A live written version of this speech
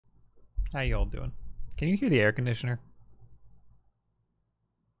How you all doing? Can you hear the air conditioner?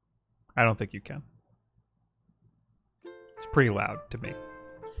 I don't think you can. It's pretty loud to me.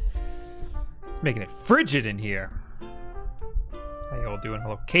 It's making it frigid in here. How you all doing?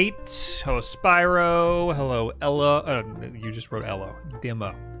 Hello, Kate. Hello, Spyro. Hello, Ella. You just wrote Ella.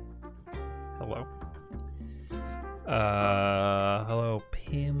 Demo. Hello. Hello,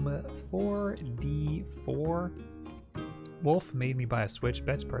 Pim4D4. Wolf made me buy a Switch.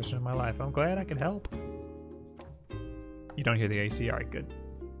 Best person in my life. I'm glad I could help. You don't hear the AC? All right, good.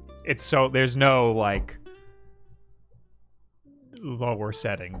 It's so there's no like lower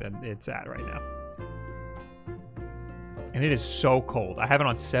setting than it's at right now. And it is so cold. I have it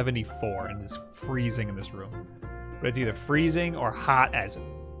on 74 and it's freezing in this room. But it's either freezing or hot as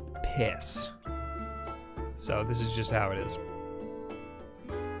piss. So this is just how it is.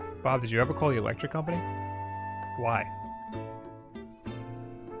 Bob, did you ever call the electric company? Why?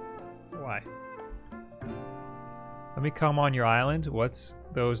 Why? Let me come on your island. What's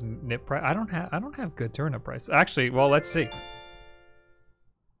those nip price? I don't have good turnip prices. Actually, well, let's see.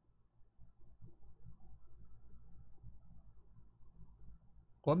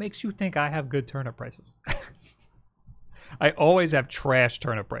 What makes you think I have good turnip prices? I always have trash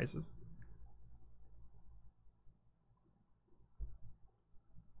turnip prices.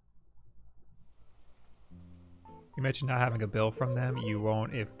 You mentioned not having a bill from them. You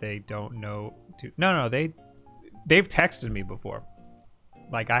won't if they don't know to. No, they've texted me before.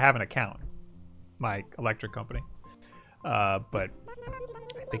 Like I have an account, my electric company, but I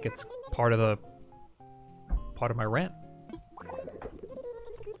think it's part of my rent.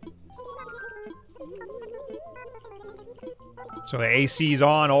 So the AC's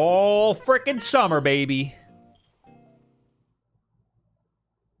on all frickin' summer, baby.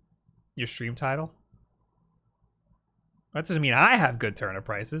 Your stream title? That doesn't mean I have good turnip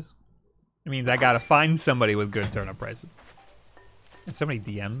prices. It means I gotta find somebody with good turnip prices. And somebody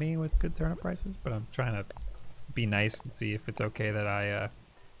DM me with good turnip prices, but I'm trying to be nice and see if it's okay that I,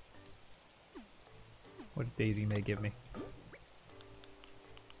 what Daisy may give me.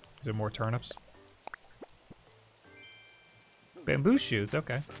 Is there more turnips? Bamboo shoots,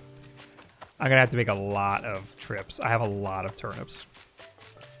 okay. I'm gonna have to make a lot of trips. I have a lot of turnips.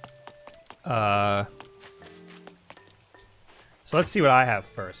 So let's see what I have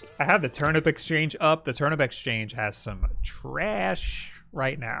first. I have the turnip exchange up. The turnip exchange has some trash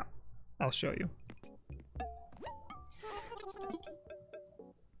right now. I'll show you.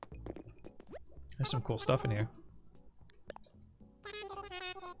 There's some cool stuff in here.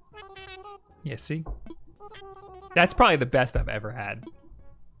 Yeah, see? That's probably the best I've ever had.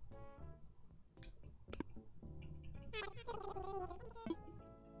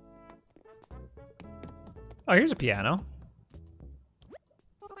 Oh, here's a piano.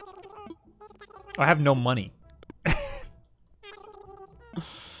 I have no money. I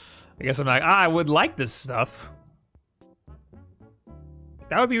guess I'm like, I would like this stuff.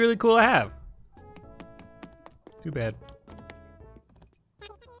 That would be really cool to have. Too bad.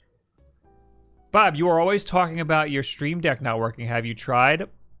 Bob, you are always talking about your stream deck not working. Have you tried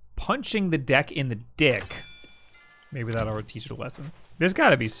punching the deck in the dick? Maybe that'll teach it a lesson. There's got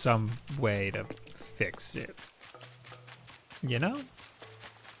to be some way to fix it. You know?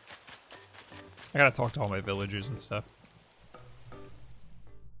 I gotta talk to all my villagers and stuff.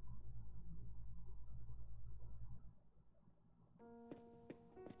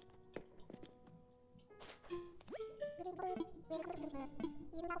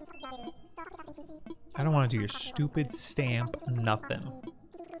 I don't want to do your stupid stamp nothing.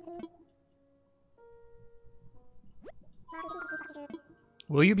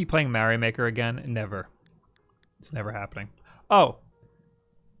 Will you be playing Mario Maker again? Never. It's never happening. Oh.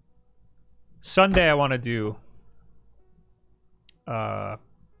 Sunday I want to do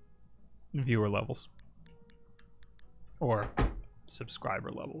viewer levels. Or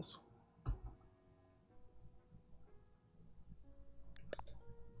subscriber levels.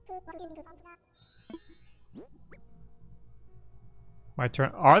 My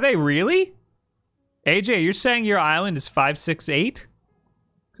turn. Are they really? AJ, you're saying your island is 568?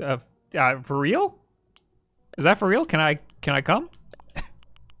 For real? Is that for real? Can I come?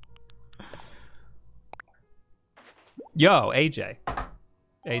 Yo, AJ.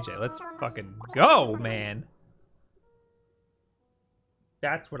 AJ, let's fucking go, man.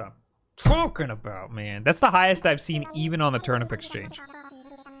 That's what I'm talking about, man. That's the highest I've seen even on the turnip exchange.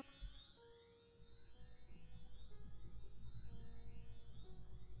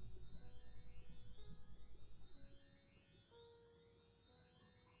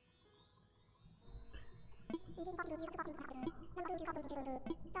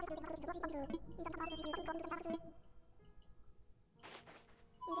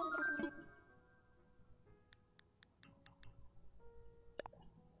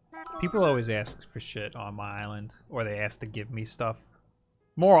 People always ask for shit on my island, or they ask to give me stuff.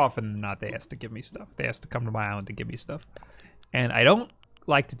 More often than not, they ask to give me stuff. They ask to come to my island to give me stuff. And I don't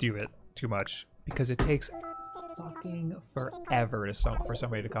like to do it too much, because it takes fucking forever for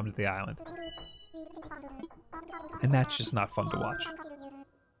somebody to come to the island. And that's just not fun to watch.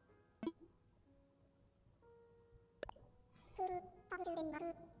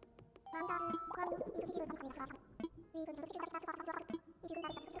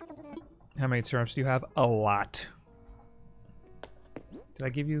 How many turnips do you have? A lot. Did I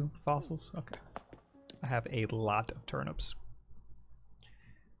give you fossils? Okay. I have a lot of turnips.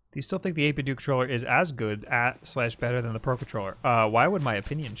 Do you still think the 8-bit controller is as good / better than the Pro Controller? Why would my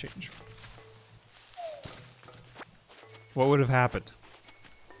opinion change? What would have happened?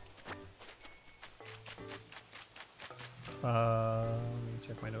 Let me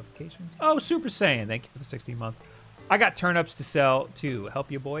check my notifications. Oh, Super Saiyan! Thank you for the 16 months. I got turnips to sell too. Help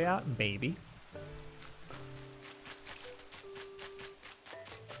your boy out, baby.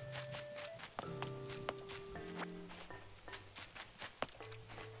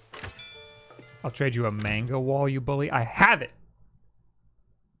 I'll trade you a mango wall, you bully. I have it.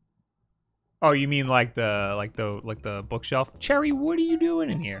 Oh, you mean like the bookshelf? Cherry, what are you doing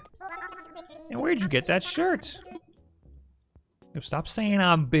in here? And where'd you get that shirt? Yo, stop saying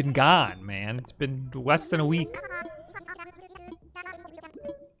I've been gone, man. It's been less than a week.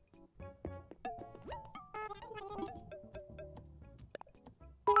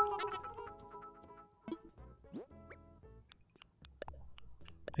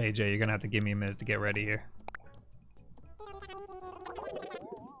 Hey Jay, you're gonna have to give me a minute to get ready here.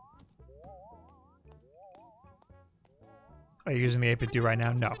 Are you using the 8-bit right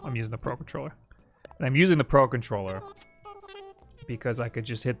now? No, I'm using the Pro Controller. And I'm using the Pro Controller because I could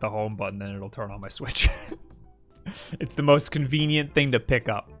just hit the home button and it'll turn on my Switch. It's the most convenient thing to pick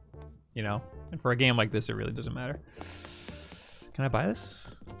up, you know? And for a game like this, it really doesn't matter. Can I buy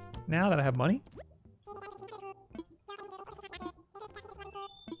this now that I have money?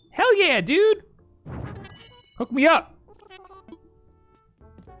 Hell yeah, dude! Hook me up!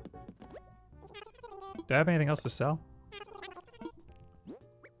 Do I have anything else to sell?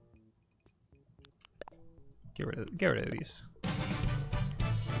 Get rid of these.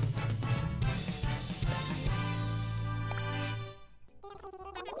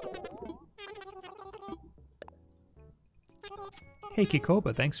 Hey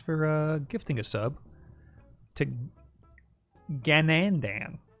Kikoba, thanks for gifting a sub to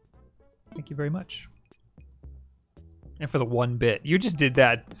Ganandan. Thank you very much. And for the 1 bit. You just did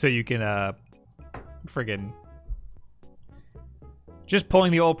that so you can friggin' just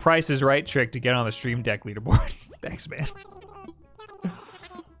pulling the old Price is Right trick to get on the Stream Deck leaderboard. Thanks, man.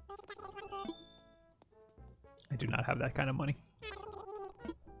 I do not have that kind of money.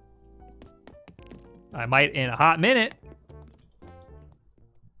 I might in a hot minute.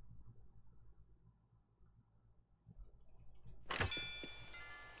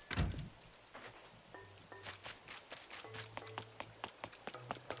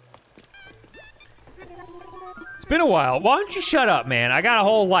 It's been a while. Why don't you shut up, man? I got a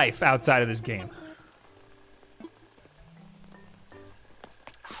whole life outside of this game.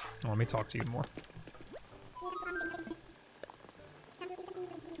 Oh, let me talk to you more.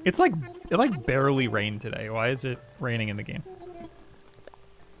 It like barely rained today. Why is it raining in the game?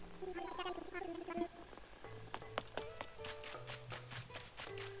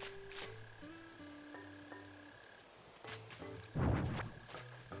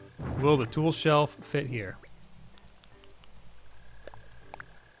 Will the tool shelf fit here?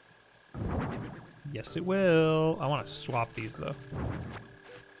 Yes, it will. I want to swap these, though.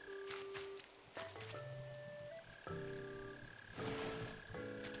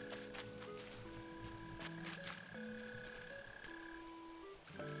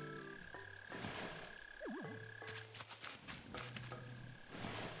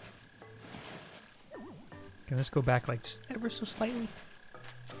 Can this go back, like, just ever so slightly?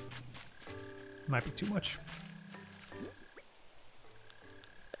 Might be too much.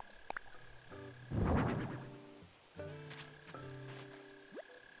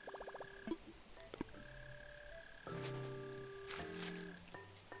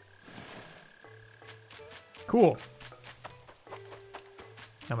 Cool.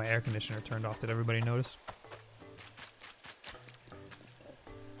 Now my air conditioner turned off. Did everybody notice?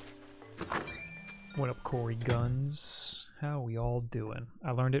 What up, Corey Guns? How we all doing?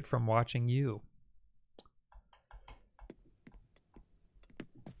 I learned it from watching you.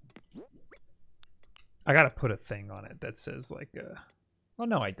 I gotta put a thing on it that says like, well,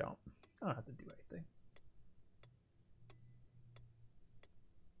 no, I don't. I don't have to do anything.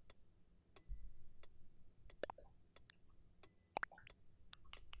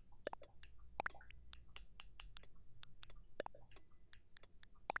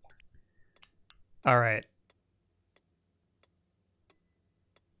 All right.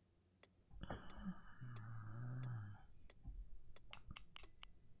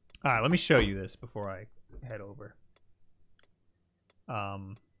 All right, let me show you this before I head over.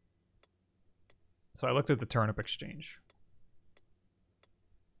 So I looked at the turnip exchange.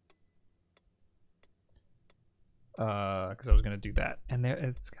 Because I was gonna do that, and there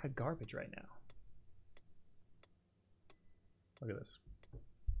it's got garbage right now. Look at this.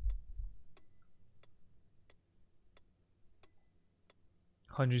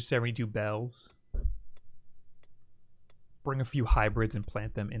 $172 bells. Bring a few hybrids and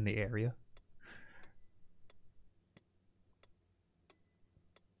plant them in the area.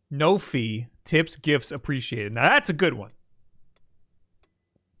 No fee. Tips, gifts appreciated. Now that's a good one.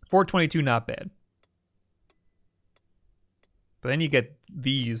 422, not bad. But then you get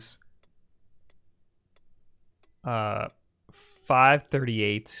these.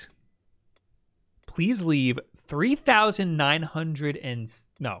 538. Please leave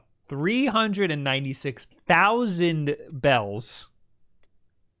 396,000 bells.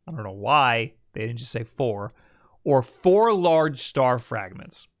 I don't know why they didn't just say 4. Or 4 large star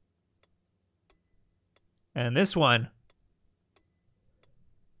fragments. And this one,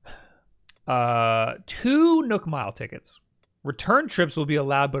 2 Nook Mile tickets. Return trips will be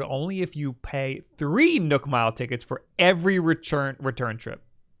allowed, but only if you pay 3 Nook Mile tickets for every return trip.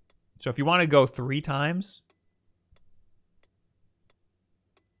 So if you want to go 3 times,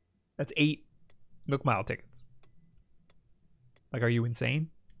 that's 8 Nook Mile tickets. Like, are you insane?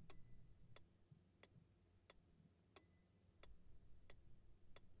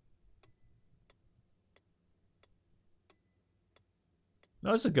 No,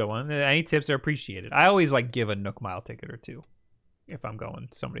 that's a good one. Any tips are appreciated. I always like give a Nook Mile ticket or 2 if I'm going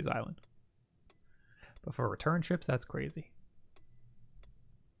to somebody's island. But for return trips, that's crazy.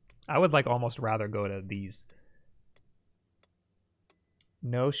 I would like almost rather go to these.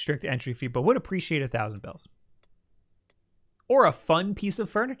 No strict entry fee, but would appreciate 1,000 bells. Or a fun piece of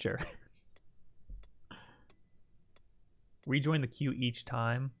furniture. Rejoin the queue each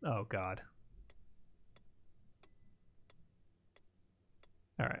time. Oh God.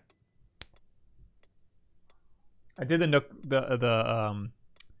 All right. I did the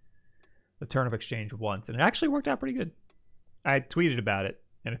turnip exchange once, and it actually worked out pretty good. I tweeted about it,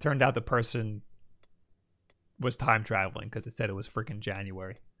 and it turned out the person was time traveling because it said it was freaking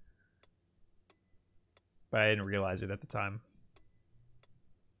January. But I didn't realize it at the time.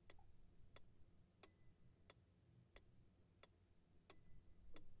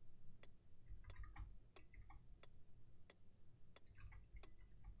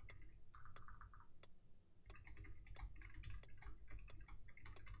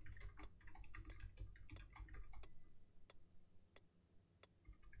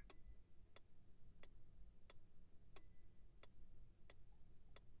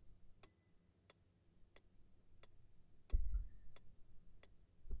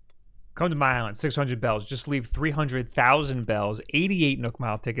 Come to my island, 600 bells. Just leave 300,000 bells, 88 Nook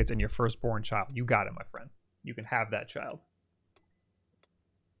Mile tickets, and your firstborn child. You got it, my friend. You can have that child.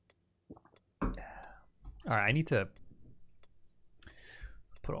 All right, I need to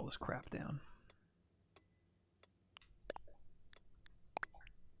put all this crap down.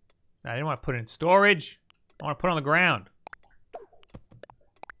 I didn't want to put it in storage. I want to put it on the ground.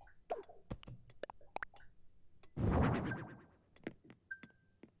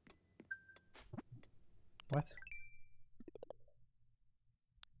 What?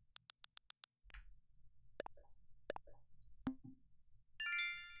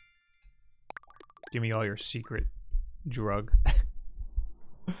 Give me all your secret drug.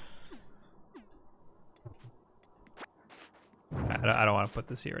 I don't want to put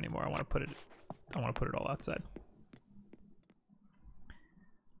this here anymore. I want to put it all outside.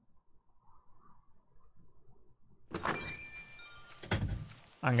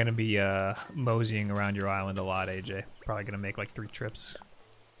 I'm gonna be moseying around your island a lot, AJ. Probably gonna make like 3 trips.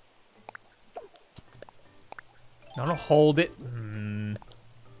 No, don't hold it.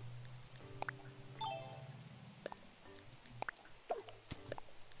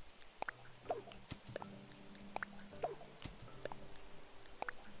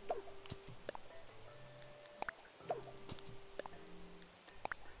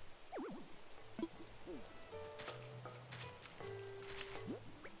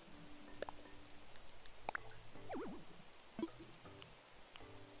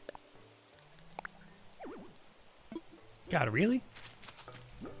 God, really?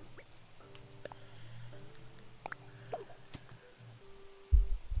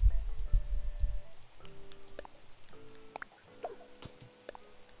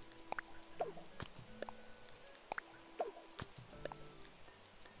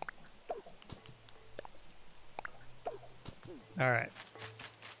 All right.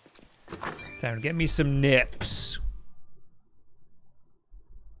 Time to get me some nips.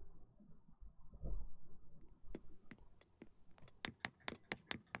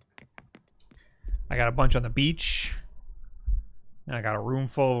 I got a bunch on the beach. And I got a room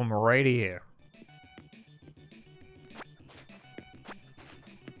full of them right here.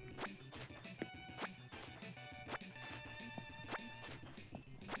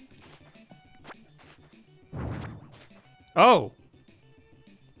 Oh!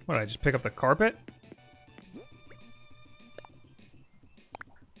 What, did I just pick up the carpet?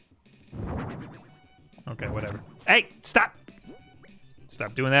 Okay, whatever. Hey, stop!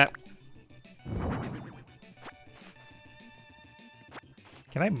 Stop doing that.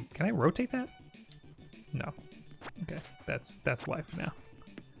 Can I rotate that? No. Okay, that's life now.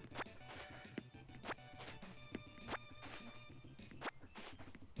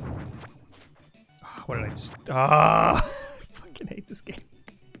 Oh, what did I just... Ah! I fucking hate this game.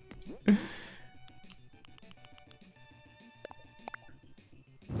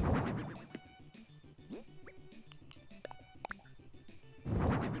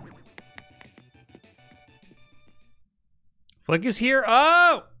 Flick is here.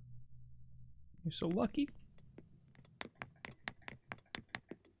 Oh! You're so lucky.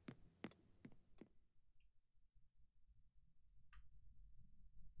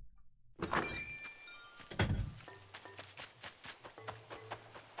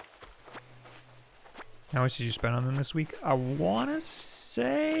 How much did you spend on them this week? I want to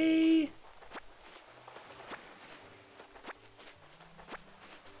say...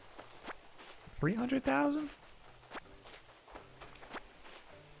 $300,000?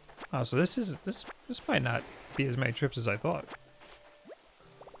 Oh, so this might not be as many trips as I thought.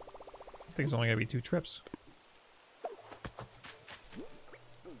 I think it's only gonna be 2 trips.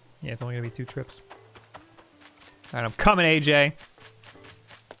 Yeah, it's only gonna be 2 trips. Alright, I'm coming, AJ.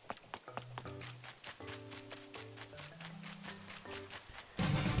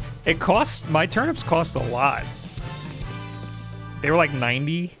 It costs, my turnips cost a lot. They were like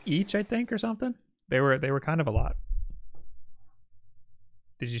 90 each, I think, or something. They were kind of a lot.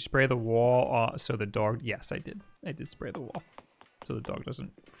 Did you spray the wall so the dog... Yes, I did. I did spray the wall. So the dog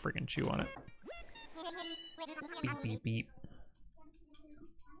doesn't freaking chew on it. Beep, beep, beep.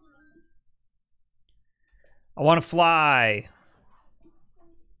 I want to fly.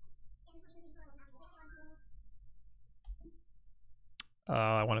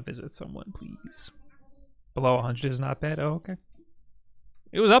 I want to visit someone, please. Below 100 is not bad. Oh, okay.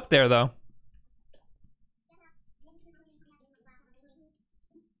 It was up there, though.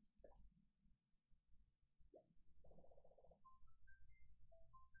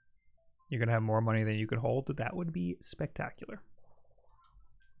 You're going to have more money than you can hold. That would be spectacular.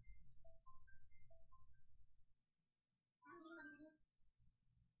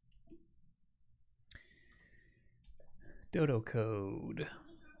 Dodo code.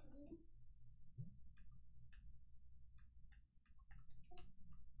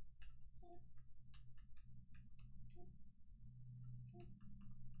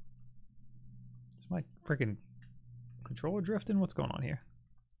 Is my freaking controller drifting? What's going on here?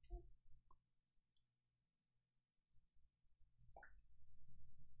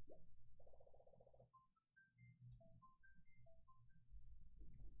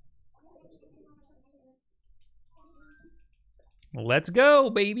 Let's go,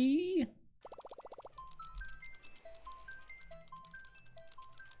 baby!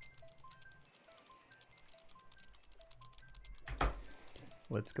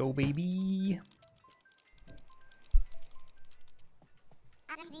 Let's go, baby!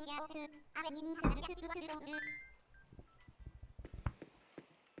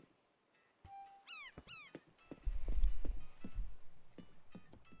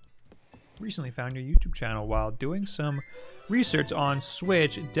 Recently found your YouTube channel while doing some research on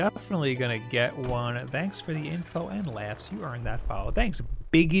Switch. Definitely gonna get one. Thanks for the info and laughs. You earned that follow. Thanks,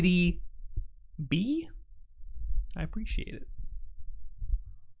 Biggity B. I appreciate it.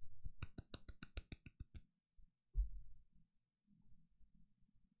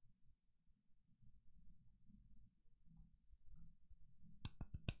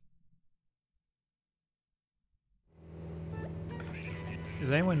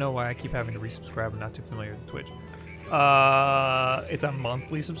 Does anyone know why I keep having to resubscribe? I'm not too familiar with Twitch. It's a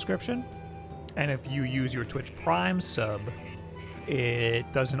monthly subscription. And if you use your Twitch Prime sub,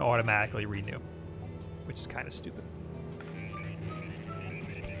 it doesn't automatically renew, which is kind of stupid.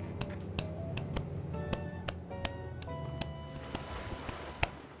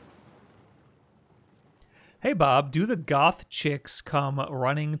 Hey Bob, do the goth chicks come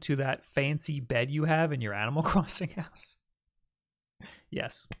running to that fancy bed you have in your Animal Crossing house?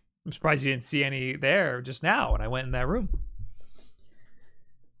 Yes. I'm surprised you didn't see any there just now when I went in that room.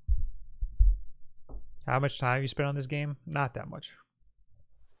 How much time you spent on this game? Not that much.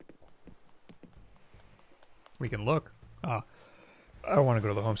 We can look. I don't want to go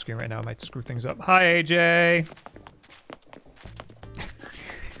to the home screen right now. I might screw things up. Hi, AJ.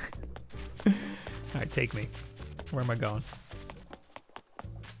 All right, take me. Where am I going?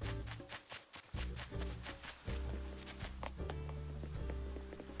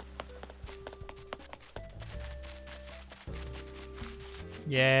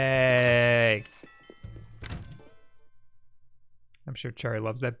 Yay! I'm sure Cherry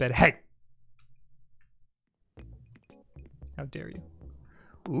loves that bed. Hey! How dare you?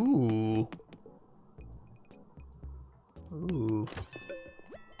 Ooh. Ooh.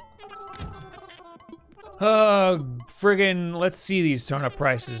 Friggin', let's see these turnip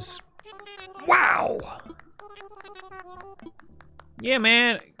prices. Wow! Yeah,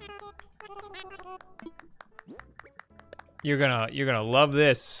 man. You're gonna love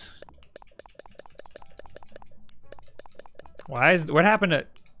this. Why is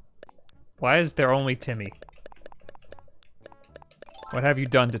there only Timmy? What have you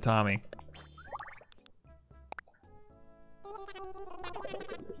done to Tommy?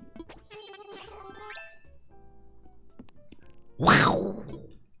 Wow.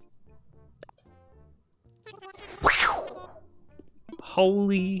 Wow.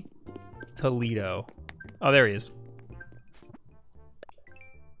 Holy Toledo. Oh, there he is.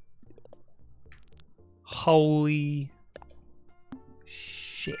 Holy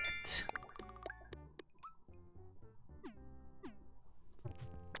shit.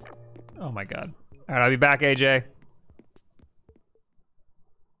 Oh my god. Alright, I'll be back, AJ.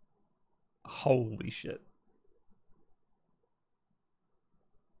 Holy shit.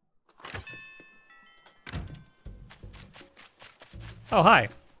 Oh, hi.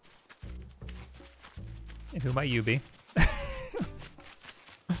 And who might you be?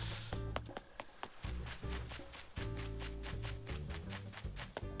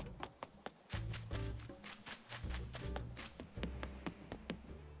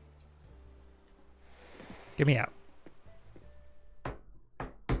 Get me out.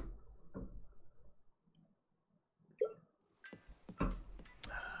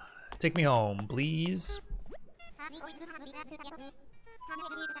 Take me home, please.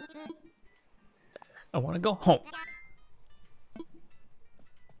 I want to go home.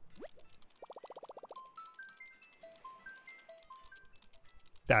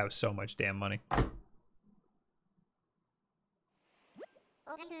 That was so much damn money.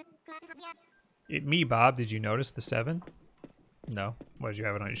 Me, Bob, did you notice the 7? No. What, did you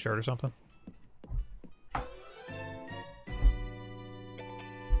have it on your shirt or something?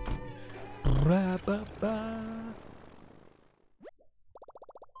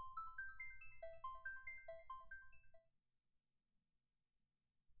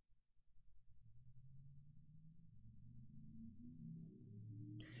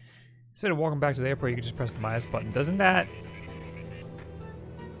 Instead of walking back to the airport, you can just press the minus button. Doesn't that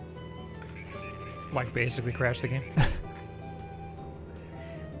like basically crash the game?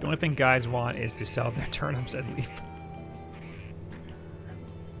 The only thing guys want is to sell their turnips and leave.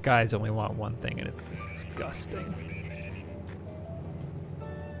 Guys only want one thing, and it's disgusting.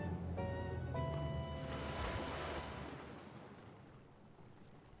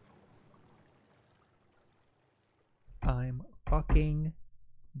 I'm fucking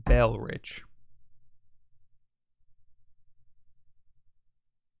bell rich.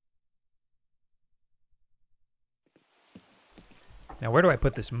 Now, where do I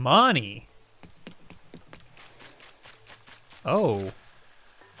put this money? Oh,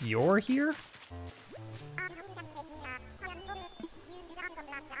 you're here?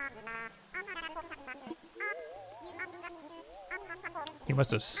 He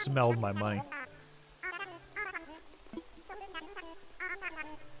must have smelled my money.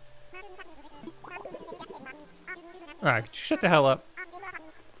 Alright, shut the hell up.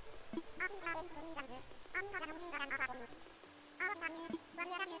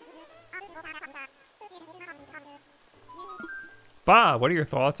 Bob, what are your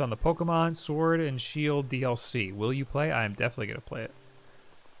thoughts on the Pokemon Sword and Shield DLC? Will you play? I am definitely going to play it.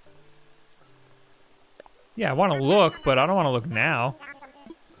 Yeah, I want to look, but I don't want to look now.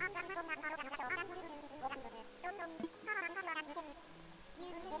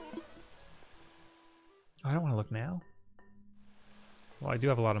 look now? Well, I do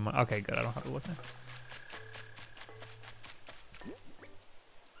have a lot of money. Okay, good. I don't have to look now.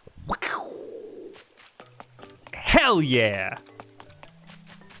 Hell yeah!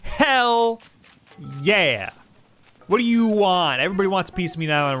 Hell yeah! What do you want? Everybody wants a piece of me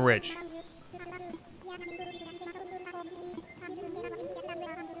now I'm rich.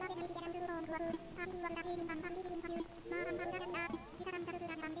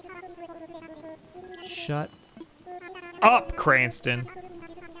 Shut up, Cranston.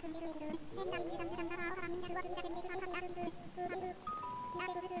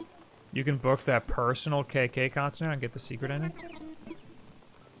 You can book that personal KK concert and get the secret ending.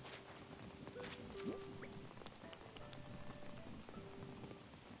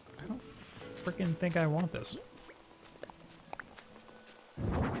 I don't freaking think I want this.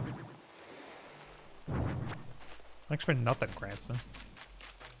 Thanks for nothing, Cranston.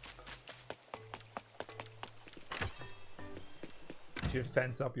 You should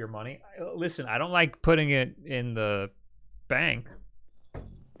fence up your money. Listen, I don't like putting it in the bank.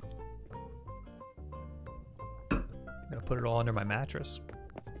 I'm gonna put it all under my mattress.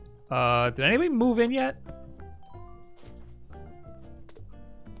 Did anybody move in yet?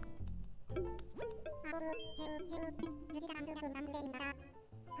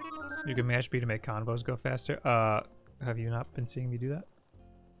 You can mash B to make convos go faster. Have you not been seeing me do that?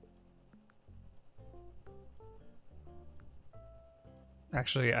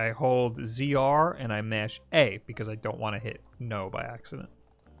 Actually, I hold ZR and I mash A because I don't want to hit no by accident.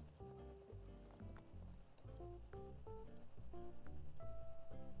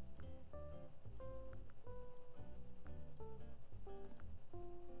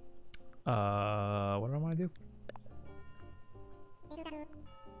 What do I want to do?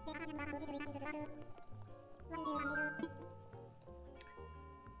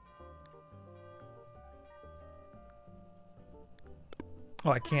 Oh,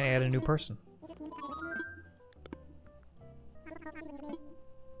 I can't add a new person.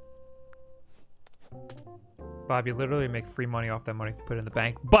 Bob, you literally make free money off that money to put in the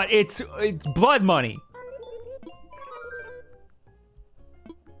bank, but it's blood money.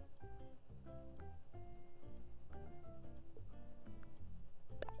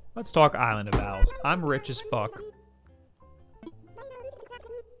 Let's talk Island of Owls. I'm rich as fuck.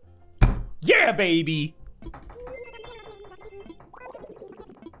 Yeah, baby!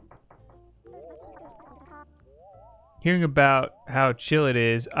 Hearing about how chill it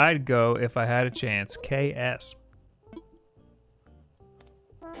is, I'd go if I had a chance. KS.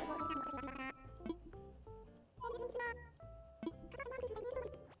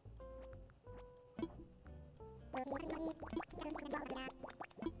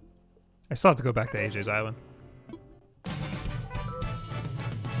 I still have to go back to AJ's island.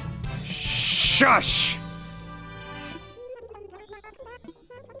 Shush!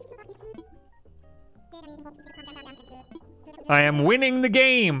 I am winning the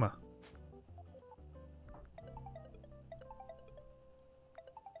game!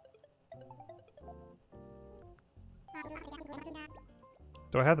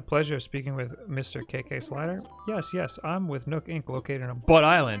 Do I have the pleasure of speaking with Mr. KK Slider? Yes, yes, I'm with Nook Inc. located on Butt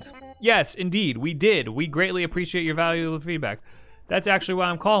Island. Yes, indeed, we did. We greatly appreciate your valuable feedback. That's actually why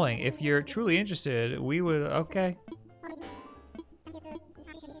I'm calling. If you're truly interested, we would... Okay.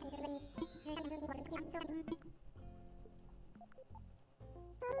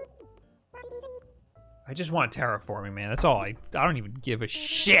 I just want terraforming, man. That's all. I don't even give a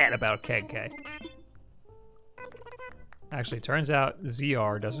shit about KK. Actually, it turns out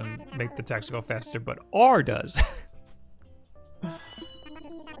ZR doesn't make the text go faster, but R does.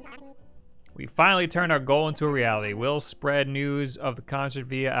 We finally turned our goal into a reality. We'll spread news of the concert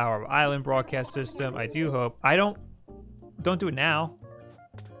via our island broadcast system. I do hope. Don't do it now.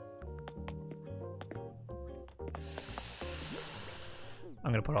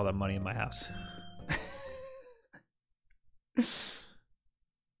 I'm gonna put all that money in my house.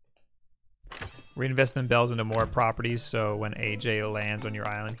 Reinvest them bells into more properties, so when AJ lands on your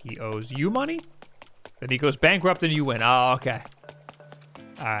island, he owes you money? Then he goes bankrupt and you win. Oh, okay.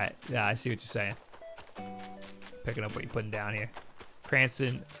 Alright, yeah, I see what you're saying. Picking up what you're putting down here.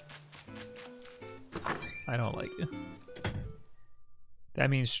 Cranston. I don't like it.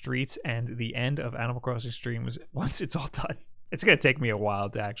 That means streets and the end of Animal Crossing streams once it's all done. It's gonna take me a while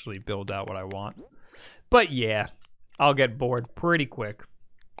to actually build out what I want. But yeah, I'll get bored pretty quick.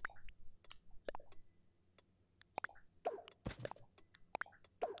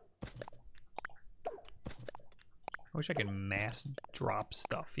 I wish I could mass drop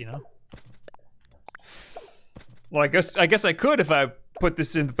stuff, you know? Well, I guess I could if I put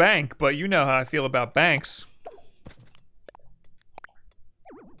this in the bank, but you know how I feel about banks.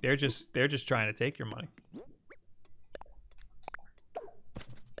 They're just trying to take your money.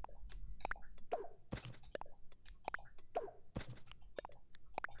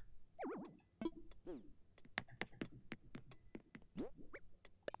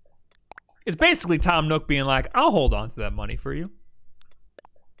 It's basically Tom Nook being like, I'll hold on to that money for you.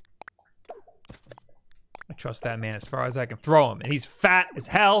 I trust that man as far as I can throw him. And he's fat as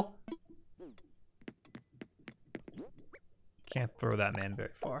hell. Can't throw that man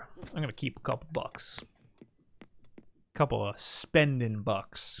very far. I'm going to keep a couple bucks. Couple of spending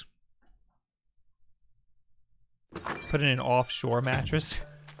bucks. Put in an offshore mattress.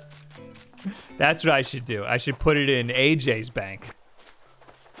 That's what I should do. I should put it in AJ's bank.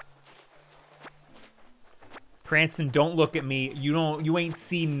 Cranston, don't look at me. You ain't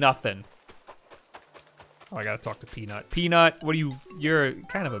seen nothing. Oh, I gotta talk to Peanut. Peanut, what are you? You're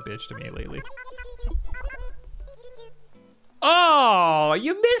kind of a bitch to me lately. Oh,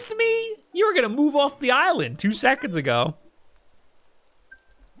 you missed me? You were gonna move off the island 2 seconds ago.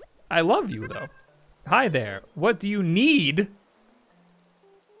 I love you though. Hi there. What do you need?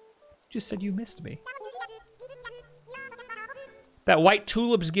 Just said you missed me. That white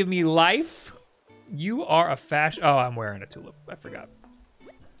tulips give me life. You are a fashion. Oh, I'm wearing a tulip. I forgot.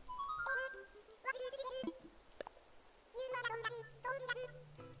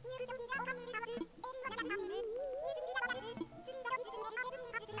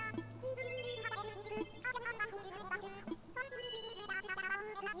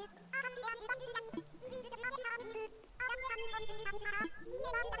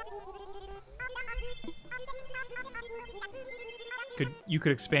 You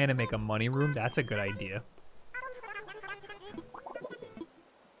could expand and make a money room. That's a good idea.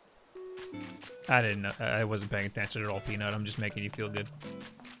 I didn't know. I wasn't paying attention at all, Peanut. I'm just making you feel good.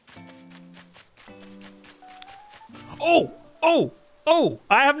 Oh! Oh! Oh!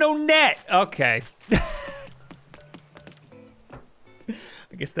 I have no net! Okay. I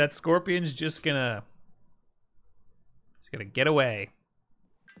guess that scorpion's just gonna get away.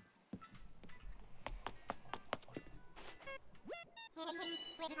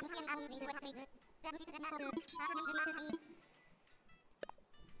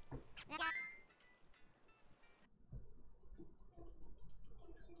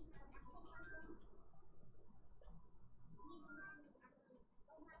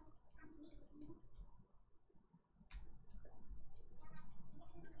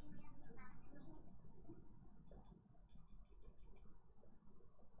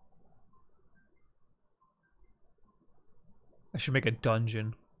 I should make a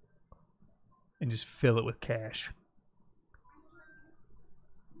dungeon and just fill it with cash.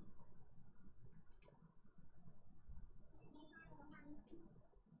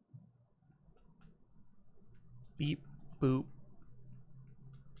 Beep, boop,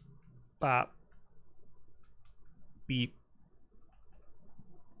 bop, beep,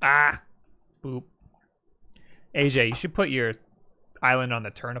 ah, boop. AJ, you should put your island on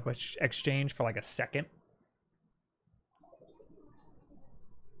the turnip exchange for like a second.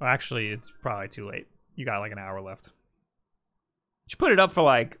 Well, actually, it's probably too late. You got like an hour left. You should put it up for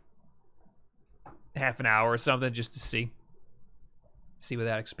like half an hour or something just to see what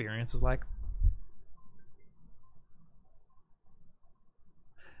that experience is like.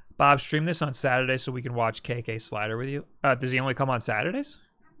 Bob, stream this on Saturday so we can watch KK Slider with you. Does he only come on Saturdays?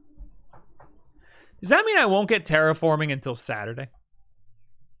 Does that mean I won't get terraforming until Saturday?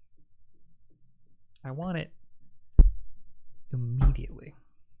 I want it immediately.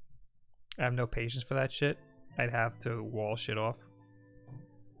 I have no patience for that shit. I'd have to wall shit off.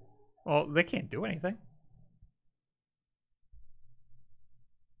 Well, they can't do anything.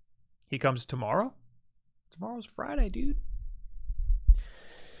 He comes tomorrow? Tomorrow's Friday, dude.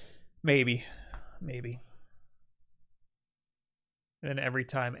 Maybe. Maybe. And then every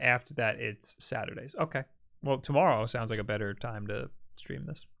time after that, it's Saturdays. Okay. Well, tomorrow sounds like a better time to stream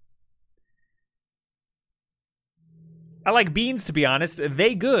this. I like beans, to be honest.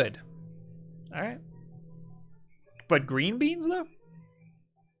 They good. All right. But green beans, though?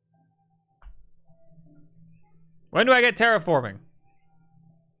 When do I get terraforming?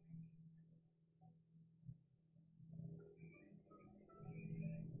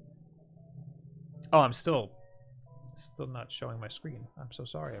 Oh, I'm still not showing my screen. I'm so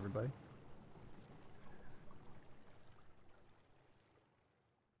sorry, everybody.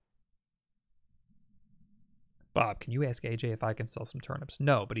 Bob, can you ask AJ if I can sell some turnips?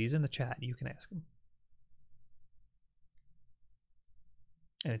 No, but he's in the chat. You can ask him.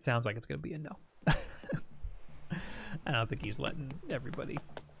 And it sounds like it's going to be a no. I don't think he's letting everybody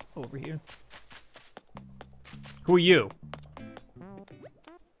over here. Who are you?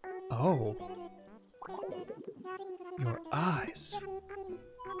 Oh. Your eyes.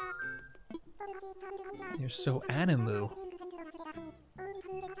 You're so animu.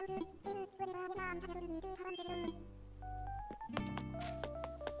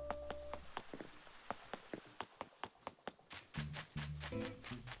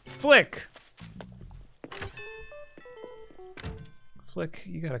 Flick! Flick,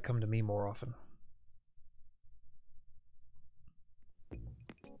 you gotta come to me more often.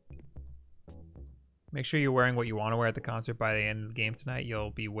 Make sure you're wearing what you want to wear at the concert. By the end of the game tonight,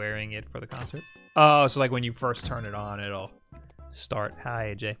 you'll be wearing it for the concert. Oh, so like when you first turn it on, it'll start.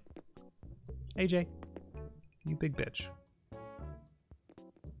 Hi, AJ. AJ, you big bitch.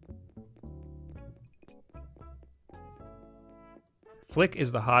 Flick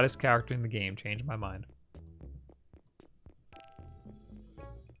is the hottest character in the game. Changed my mind.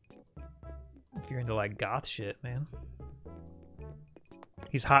 If you're into like goth shit, man.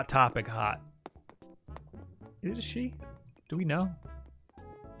 He's Hot Topic hot. Is it she? Do we know?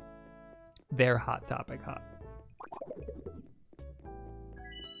 They're Hot Topic hot.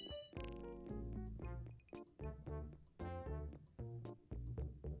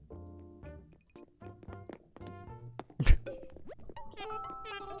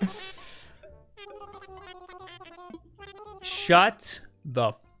 Shut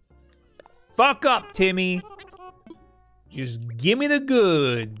the fuck up, Timmy. Just give me the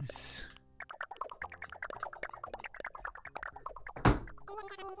goods.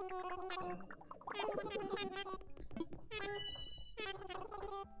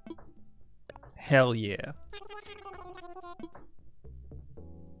 Hell yeah.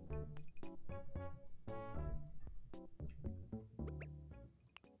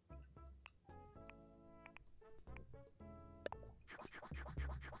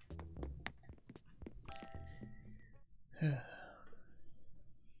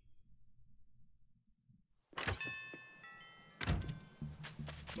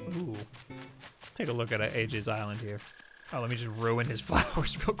 Ooh. Let's take a look at AJ's island here. Oh, let me just ruin his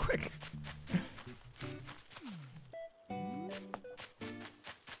flowers real quick.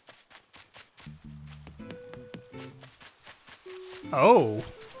 Oh.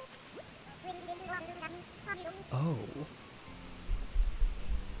 Oh.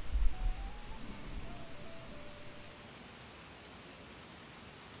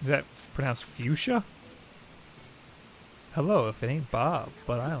 Is that pronounced fuchsia? Hello, if it ain't Bob,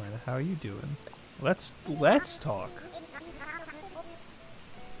 Bud Island, how are you doing? Let's talk.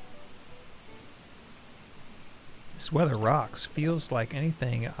 This weather rocks. Feels like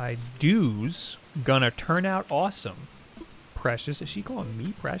anything I do's gonna turn out awesome. Precious, is she calling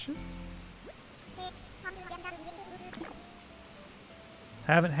me Precious?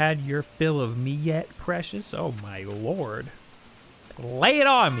 Haven't had your fill of me yet, Precious? Oh my lord. Lay it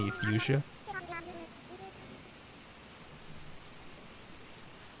on me, Fuchsia.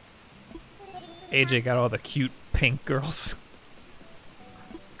 AJ got all the cute pink girls.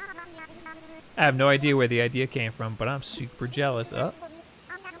 I have no idea where the idea came from, but I'm super jealous.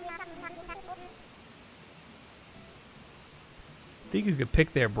 Think you could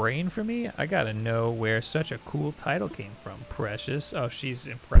pick their brain for me? I gotta know where such a cool title came from. Precious. Oh, she's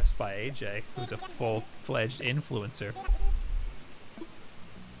impressed by AJ, who's a full-fledged influencer.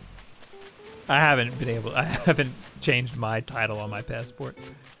 I haven't changed my title on my passport.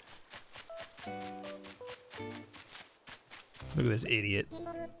 Look at this idiot.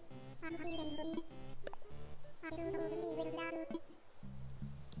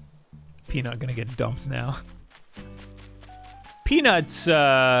 Peanut gonna get dumped now. Peanut's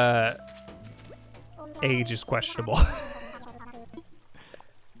age is questionable.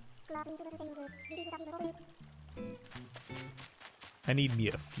 I need me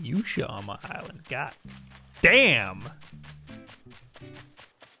a fuchsia on my island. God damn.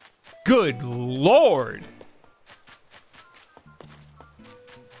 Good lord.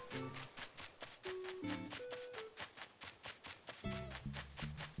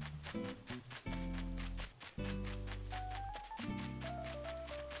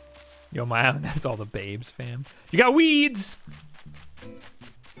 Yo, my island has all the babes, fam. You got weeds!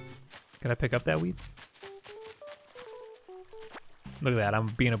 Can I pick up that weed? Look at that, I'm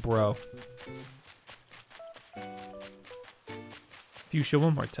being a bro. Fuchsia,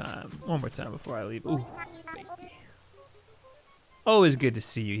 one more time. One more time before I leave. Ooh, baby. Always good to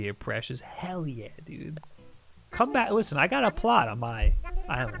see you here, Precious. Hell yeah, dude. Come back. Listen, I got a plot on my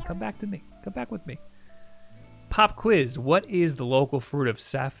island. Come back to me. Come back with me. Pop quiz. What is the local fruit of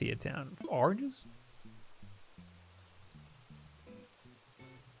Safia Town? Oranges?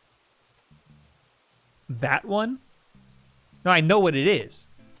 That one? No, I know what it is.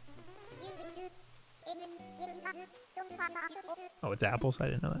 Oh, it's apples? I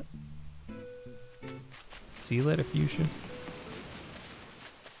didn't know that. Seal it, a fuchsia.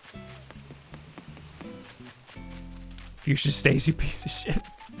 Fuchsia Stacy, piece of shit.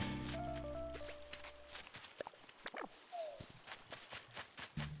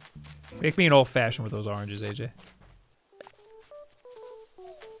 Make me an old fashioned with those oranges, AJ.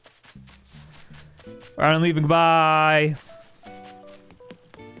 Alright, I'm leaving. Bye.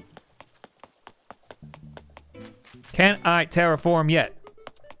 Can't I terraform yet?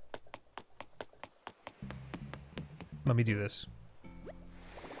 Let me do this.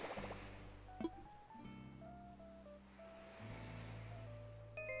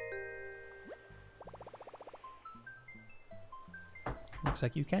 Looks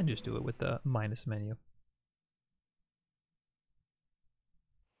like you can just do it with the minus menu.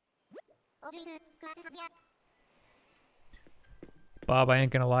 Bob, I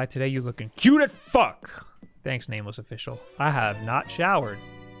ain't gonna lie, today you looking cute as fuck! Thanks, nameless official. I have not showered.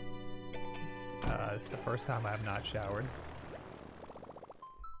 It's the first time I have not showered.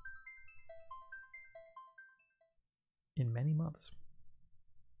 In many months.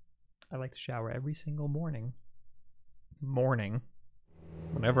 I like to shower every single morning.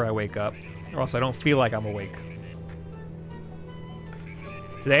 Whenever I wake up, or else I don't feel like I'm awake.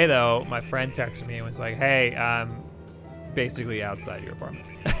 Today, though, my friend texted me and was like, hey, I'm basically outside your apartment.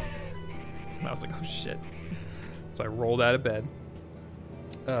 And I was like, oh shit. So I rolled out of bed.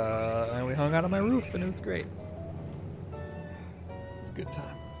 And we hung out on my roof, and it was great. It's a good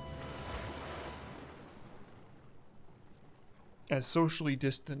time. As socially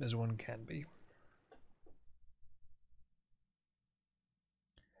distant as one can be.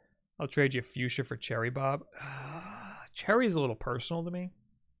 I'll trade you fuchsia for cherry, Bob. Cherry's a little personal to me.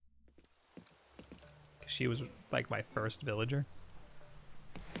 She was like my first villager.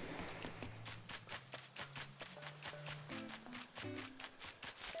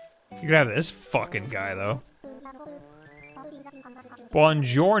 You could have this fucking guy, though.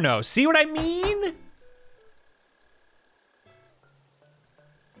 Buongiorno. See what I mean?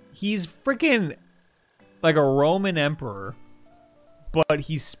 He's freaking like a Roman emperor, but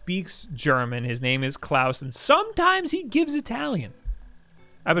he speaks German. His name is Klaus, and sometimes he gives Italian.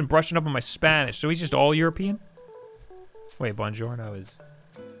 I've been brushing up on my Spanish, so he's just all European? Wait, buongiorno is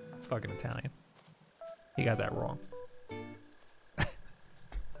fucking Italian. He got that wrong.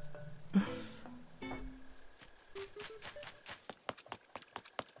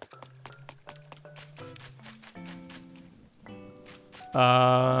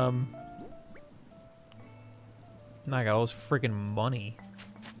 Now I got all this freaking money.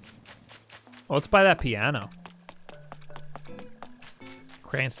 Oh, let's buy that piano.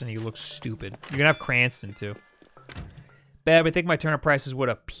 Cranston, you look stupid. You're gonna have Cranston too. Bab, I think my turnip prices would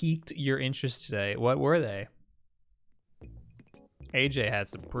have piqued your interest today. What were they? AJ had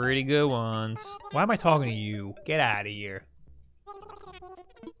some pretty good ones. Why am I talking to you? Get out of here.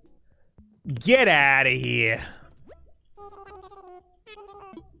 Get out of here.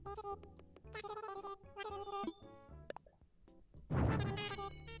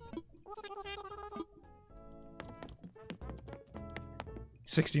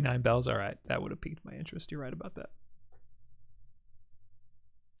 $69 bells, all right. That would have piqued my interest. You're right about that.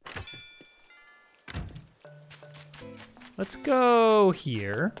 Let's go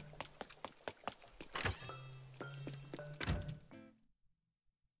here.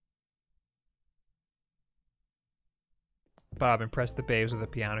 Bob, impress the babes with a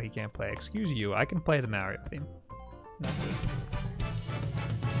piano he can't play. Excuse you, I can play the Mario theme. That's it.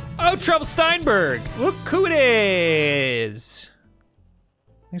 Oh, Trouble Steinberg! Look who it is!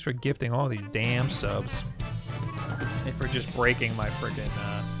 Thanks for gifting all these damn subs. And for just breaking my freaking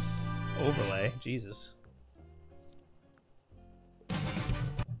overlay. Jesus.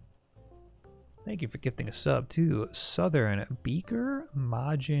 Thank you for gifting a sub to Southern Beaker,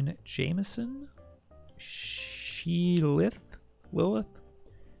 Majin Jameson, Lilith,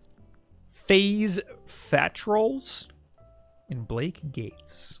 Phase Fatrolls, and Blake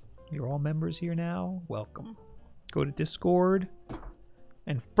Gates. You're all members here now. Welcome. Go to Discord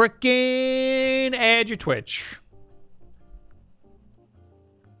and frickin' add your Twitch.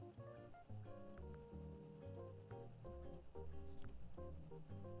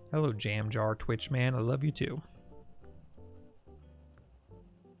 Hello, Jam Jar Twitch man. I love you too.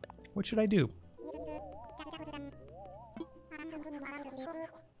 What should I do?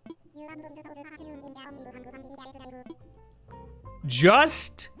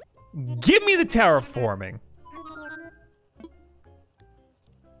 Just give me the terraforming.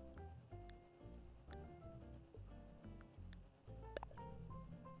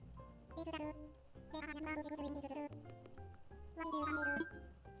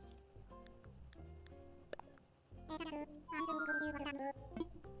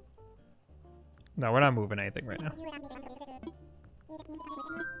 No, we're not moving anything right now.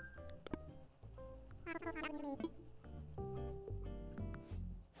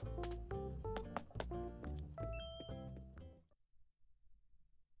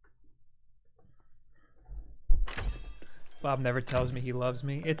 Bob never tells me he loves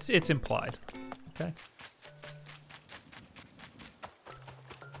me. It's implied. Okay.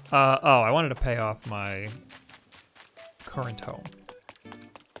 Oh, I wanted to pay off my current home.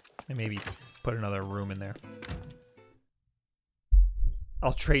 And maybe put another room in there.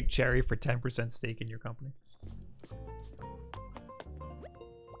 I'll trade Cherry for 10% stake in your company.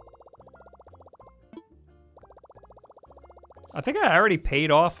 I think I already paid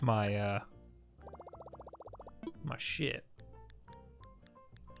off my my shit.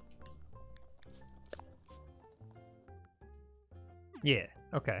 Yeah,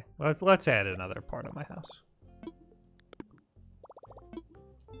 okay. Let's add another part of my house.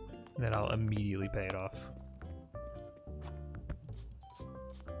 And then I'll immediately pay it off.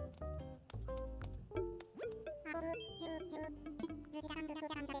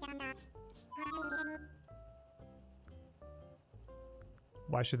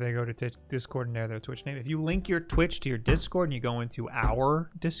 Why should they go to Discord and add their Twitch name? If you link your Twitch to your Discord and you go into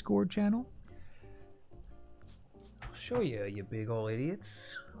our Discord channel, I'll show you, you big old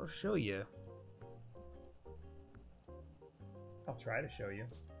idiots. I'll show you. I'll try to show you.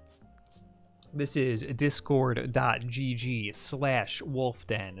 This is discord.gg/Wulff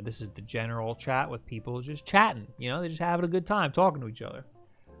Den. This is the general chat with people just chatting. You know, they're just having a good time talking to each other.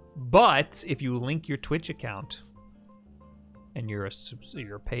 But if you link your Twitch account and you're a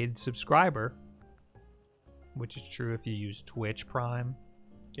paid subscriber, which is true if you use Twitch Prime,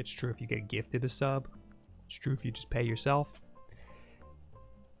 it's true if you get gifted a sub, it's true if you just pay yourself,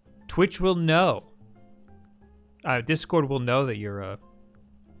 Twitch will know, Discord will know that you're a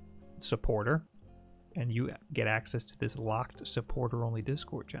supporter, and you get access to this locked supporter only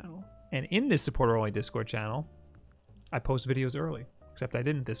Discord channel. And in this supporter only Discord channel, I post videos early, except I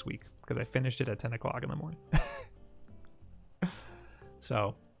didn't this week because I finished it at 10 o'clock in the morning.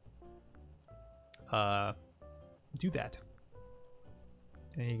 So do that,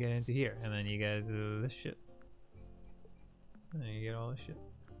 and you get into here, and then you get this shit, and then you get all this shit.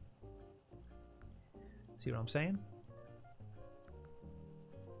 See what I'm saying?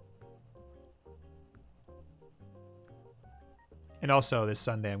 And also this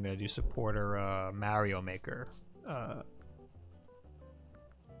Sunday I'm going to do supporter Mario Maker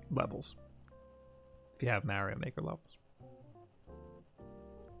levels. If you have Mario Maker levels.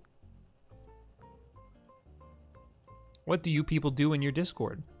 What do you people do in your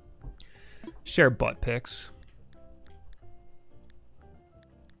Discord? Share butt pics.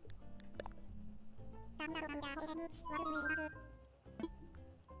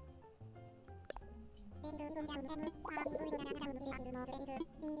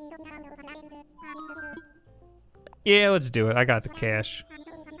 Yeah, let's do it. I got the cash.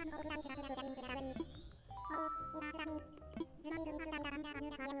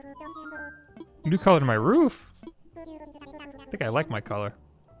 New color to my roof? I think I like my color.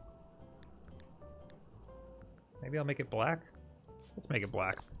 Maybe I'll make it black? Let's make it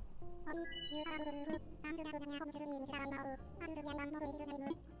black.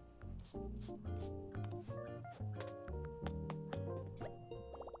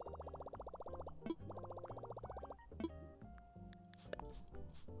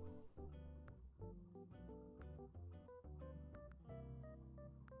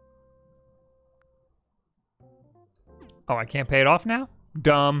 Oh, I can't pay it off now?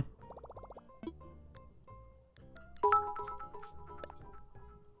 Dumb.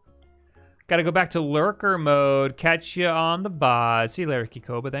 Gotta go back to lurker mode. Catch you on the VOD. See you later,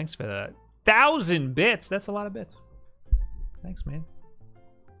 Kikoba. Thanks for that. 1,000 bits. That's a lot of bits. Thanks, man.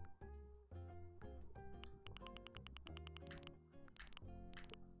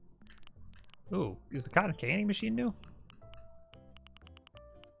 Ooh, is the cotton candy machine new?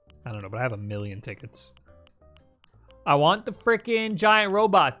 I don't know, but I have 1,000,000 tickets. I want the frickin' giant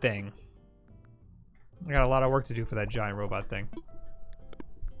robot thing. I got a lot of work to do for that giant robot thing.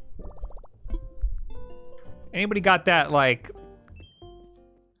 Anybody got that, like,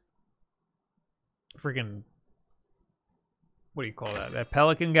 freaking, what do you call that? That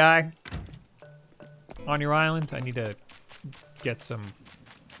pelican guy on your island? I need to get some,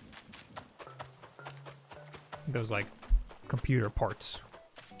 those, like, computer parts.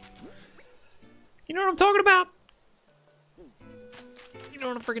 You know what I'm talking about? You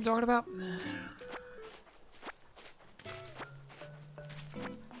know what I'm freaking talking about?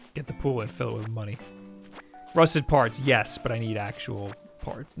 pool and fill it with money. Rusted parts, yes, but I need actual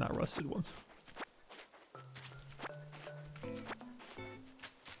parts, not rusted ones.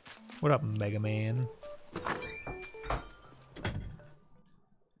 What up, Mega Man?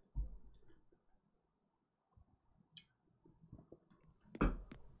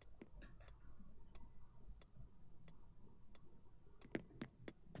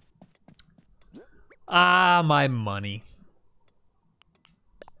 Ah, my money.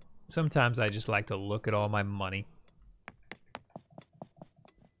 Sometimes I just like to look at all my money.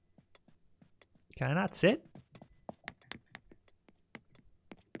 Can I not sit?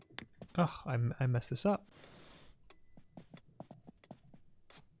 Oh, I messed this up.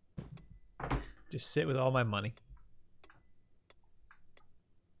 Just sit with all my money.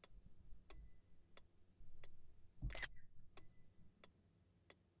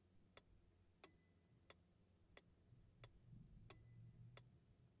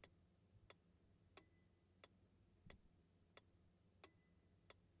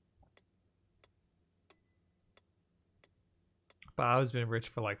 Bob's been rich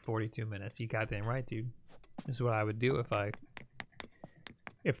for like 42 minutes. You goddamn right, dude. This is what I would do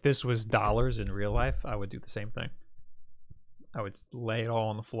if this was dollars in real life. I would do the same thing. I would lay it all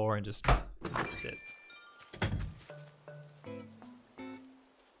on the floor and just sit.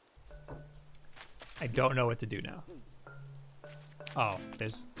 I don't know what to do now. Oh,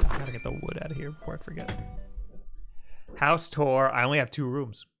 I gotta get the wood out of here before I forget. House tour. I only have 2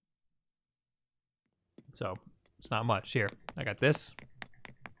 rooms, so it's not much. Here, I got this.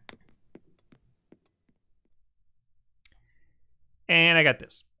 And I got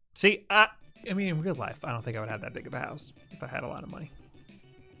this. See, I mean, in real life, I don't think I would have that big of a house if I had a lot of money.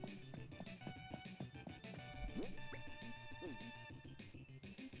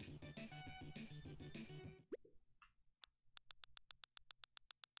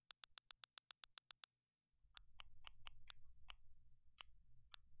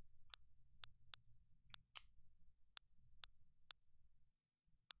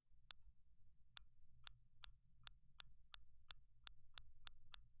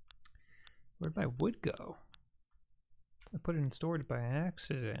 Where'd my wood go? I put it in storage by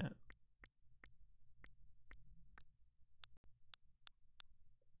accident.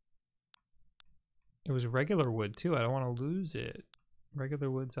 It was regular wood too. I don't want to lose it. Regular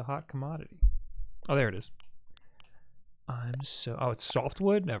wood's a hot commodity. Oh, there it is. Oh, it's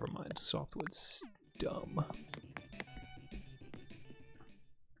softwood? Never mind. Softwood's dumb.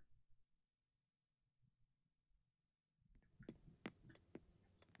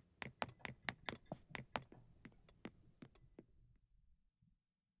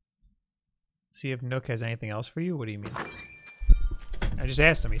 See if Nook has anything else for you? What do you mean? I just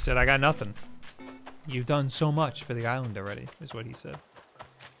asked him. He said, I got nothing. You've done so much for the island already, is what he said.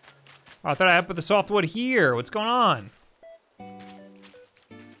 Oh, I thought I had put the softwood here. What's going on?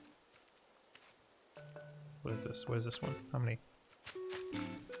 What is this? What is this one? How many?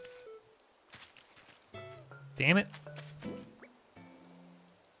 Damn it.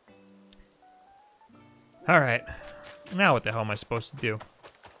 Alright. Now what the hell am I supposed to do?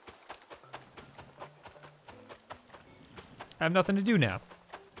 I have nothing to do now.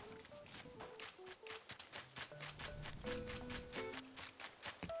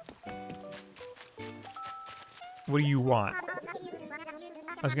 What do you want?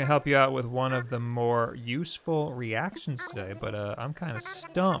 I was gonna help you out with one of the more useful reactions today, but I'm kind of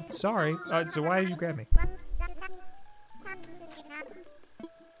stumped. Sorry. So why did you grab me?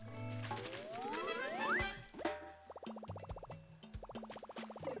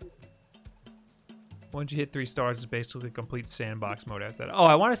 Once you hit 3 stars, it's basically complete sandbox mode after that. Oh,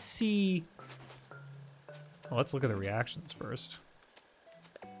 I want to see... Well, let's look at the reactions first.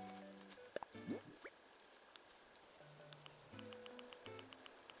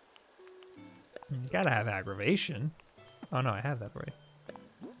 You gotta have aggravation. Oh no, I have that already.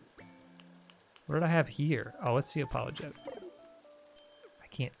 What did I have here? Oh, let's see apologetic. I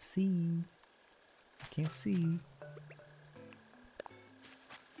can't see. I can't see.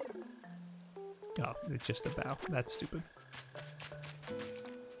 Oh, it's just a bow. That's stupid.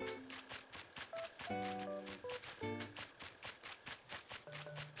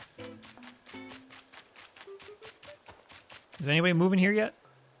 Is anybody moving here yet?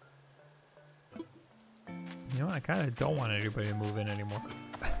 You know, I kind of don't want anybody to move in anymore.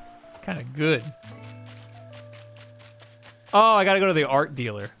 Kind of good. Oh, I gotta go to the art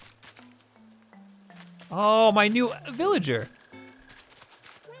dealer. Oh, my new villager.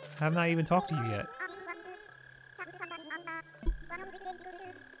 I have not even talked to you yet.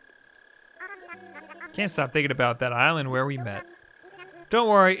 Can't stop thinking about that island where we met. Don't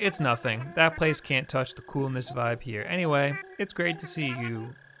worry, it's nothing. That place can't touch the coolness vibe here. Anyway, it's great to see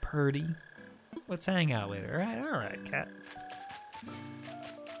you, Purdy. Let's hang out later. Alright, cat.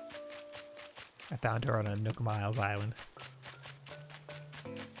 I found her on a Nook Miles island.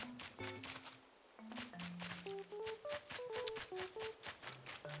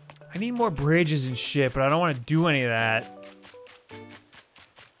 I need more bridges and shit, but I don't want to do any of that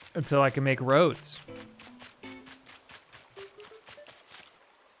until I can make roads.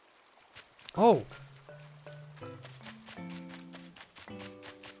 Oh.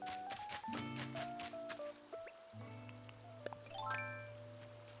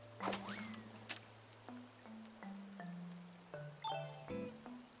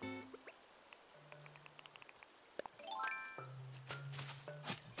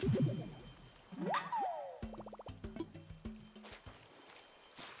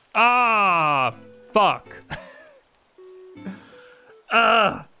 Ah, fuck.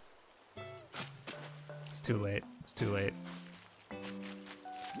 It's too late. It's too late.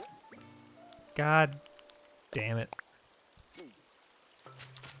 God damn it.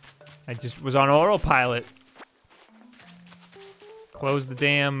 I just was on autopilot. Close the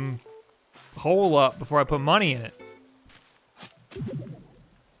damn hole up before I put money in it.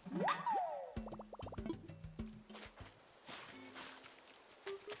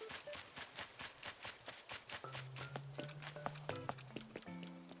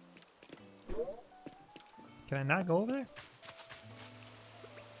 Can I not go over there?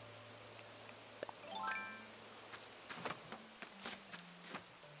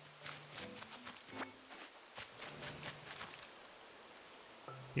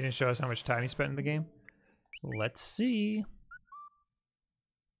 You didn't show us how much time you spent in the game? Let's see.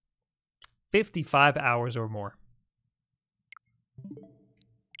 55 hours or more.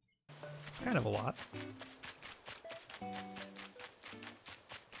 It's kind of a lot.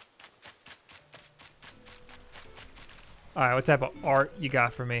 Alright, what type of art you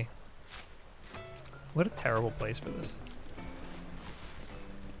got for me? What a terrible place for this.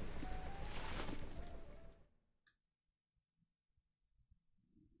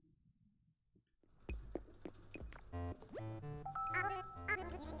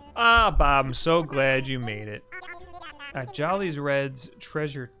 Ah, Bob, I'm so glad you made it. At Jolly's Red's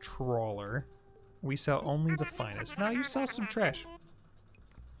Treasure Trawler, we sell only the finest. Now you sell some trash.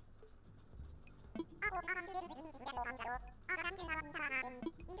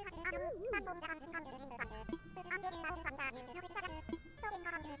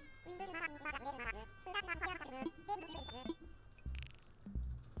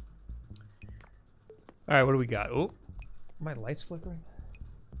 Alright, what do we got? Oh, my light's flickering?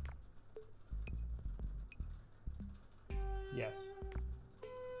 Yes.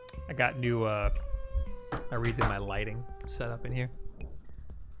 I got new, I redid my lighting setup in here.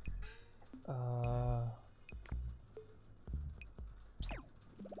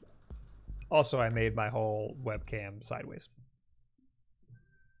 Also, I made my whole webcam sideways.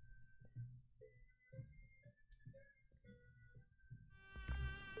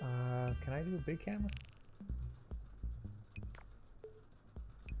 Can I do a big camera?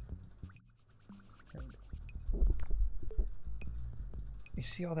 You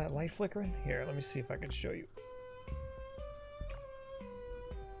see all that light flickering? Here, let me see if I can show you.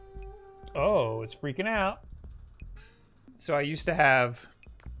 Oh, it's freaking out. So I used to have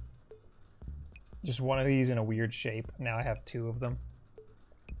just one of these in a weird shape. Now I have two of them.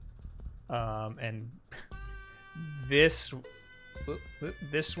 And this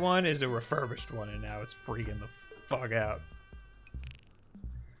one is a refurbished one, and now it's freaking the fuck out.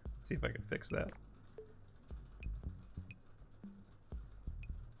 Let's see if I can fix that.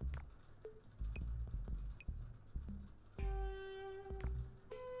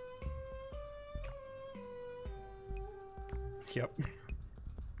 Yep.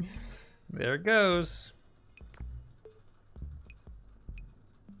 There it goes.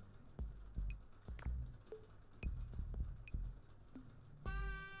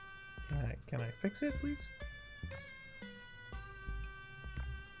 Can I fix it, please?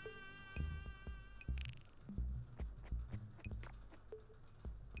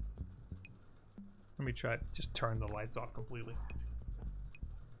 Let me try. Just turn the lights off completely.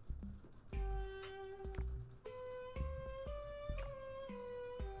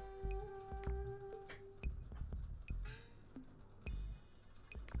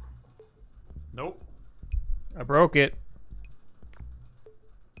 Nope. I broke it.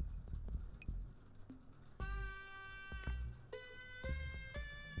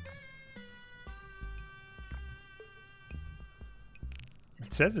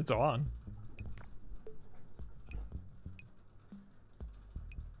 It says it's on.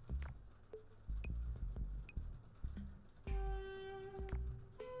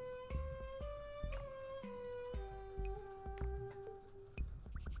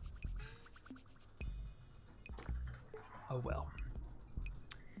 Oh well.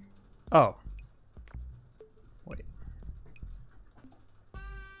 Oh. Wait.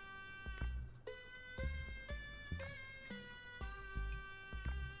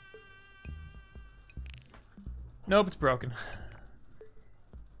 Nope, it's broken.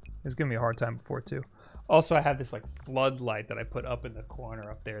 It's giving me a hard time before too. Also, I have this like floodlight that I put up in the corner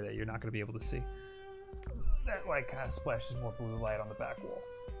up there that you're not going to be able to see. That like kind of splashes more blue light on the back wall.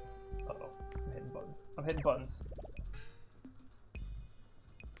 Uh-oh, I'm hitting buttons. I'm hitting buttons.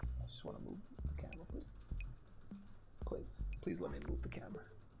 I just want to move the camera, please. Please, please let me move the camera.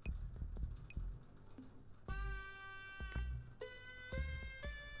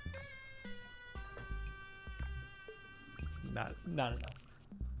 Not enough.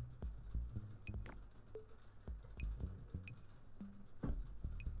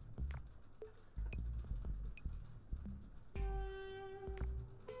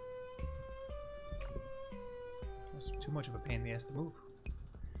 That's too much of a pain in the ass to move.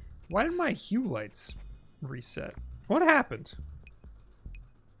 Why did my hue lights reset? What happened?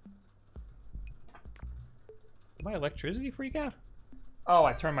 Did my electricity freak out? Oh,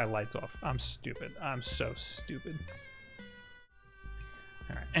 I turned my lights off. I'm stupid. I'm so stupid.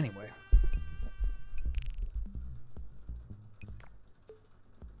 Alright, anyway.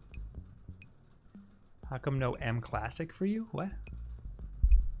 How come no M Classic for you? What? What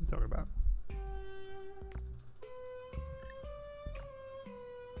are you talking about?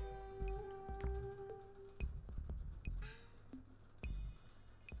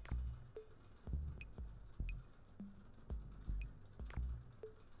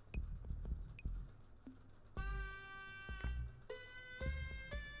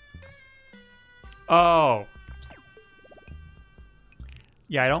 Oh.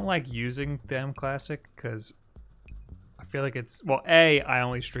 Yeah, I don't like using the M Classic because I feel like it's... Well, A, I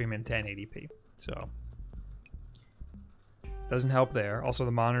only stream in 1080p, so... Doesn't help there. Also,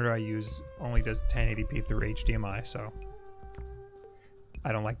 the monitor I use only does 1080p through HDMI, so...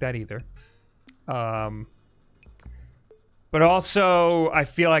 I don't like that either. But also, I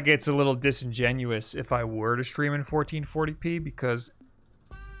feel like it's a little disingenuous if I were to stream in 1440p because...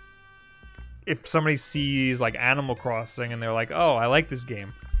 If somebody sees like Animal Crossing and they're like, oh, I like this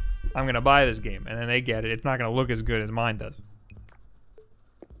game, I'm gonna buy this game, and then they get it, it's not gonna look as good as mine does.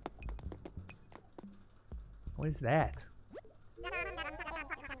 What is that?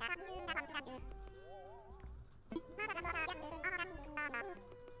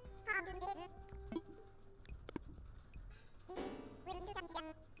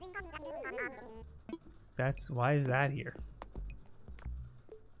 Why is that here?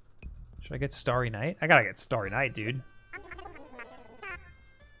 Should I get Starry Night? I gotta get Starry Night, dude.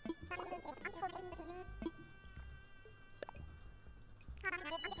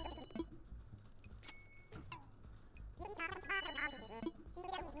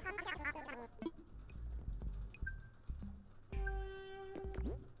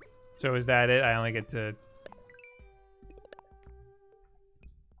 So is that it? I only get to...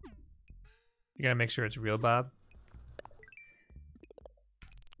 You gotta make sure it's real, Bob.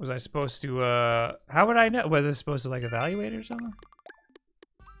 Was I supposed to, how would I know? Was I supposed to, like, evaluate it or something?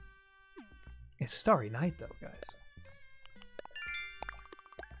 It's Starry Night, though, guys.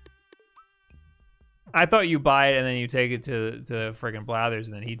 I thought you buy it and then you take it to friggin' Blathers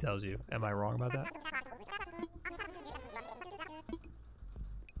and then he tells you. Am I wrong about that?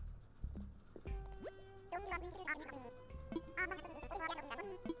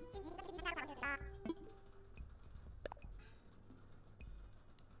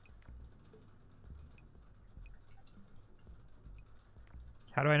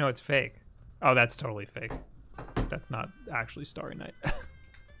 How do I know it's fake? Oh, that's totally fake. That's not actually Starry Night.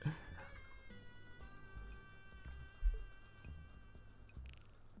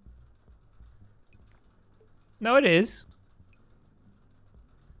 No, it is.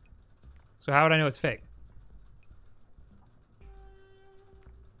 So how would I know it's fake?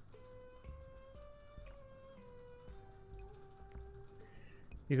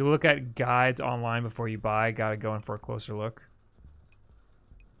 You can look at guides online before you buy. Gotta go in for a closer look.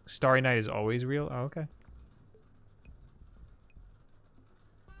 Starry Night is always real? Oh, okay.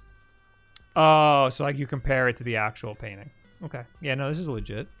 Oh, so like you compare it to the actual painting. Okay. Yeah, no, this is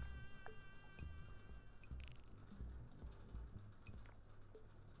legit.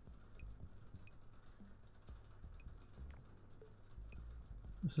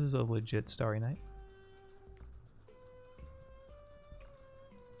 This is a legit Starry Night.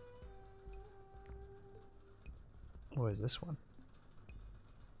 What is this one?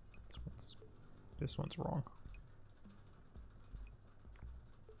 This one's wrong.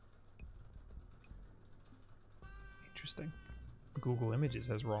 Interesting. Google Images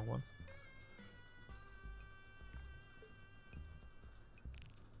has wrong ones.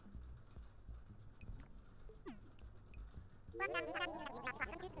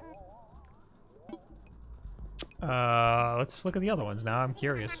 Let's look at the other ones now. I'm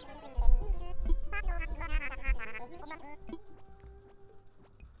curious.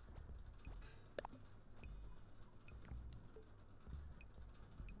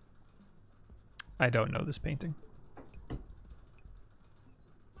 I don't know this painting.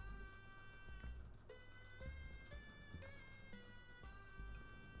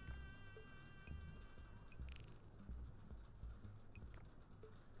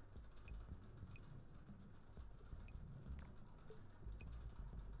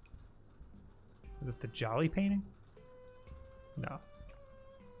 Is this the Jolly painting? No.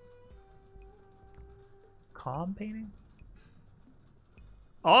 Calm painting?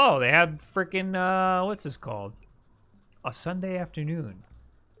 Oh, they had freaking, what's this called? A Sunday Afternoon.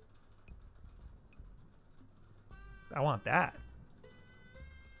 I want that.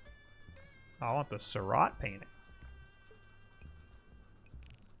 I want the Seurat painting.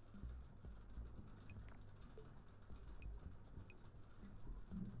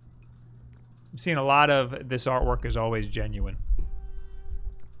 I'm seeing a lot of this artwork is always genuine.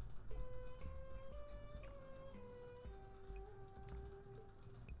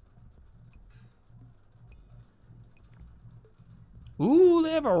 Ooh,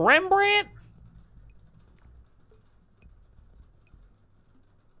 they have a Rembrandt?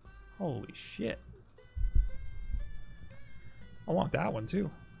 Holy shit. I want that one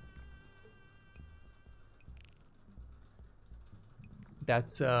too.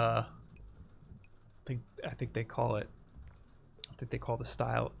 That's I think they call it, I think they call the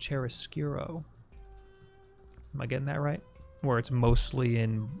style chiaroscuro. Am I getting that right? Where it's mostly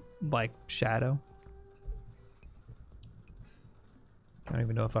in like shadow. I don't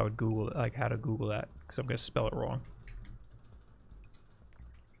even know if I would Google it, like how to Google that, because I'm gonna spell it wrong.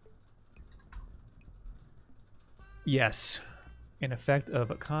 Yes, an effect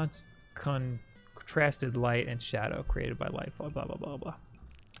of a contrasted light and shadow created by light fall. Blah blah blah blah.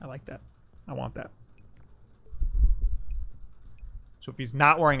 I like that. I want that. So if he's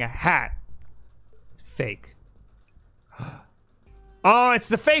not wearing a hat, it's fake. Oh, it's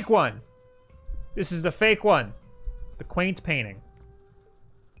the fake one. This is the fake one. The quaint painting.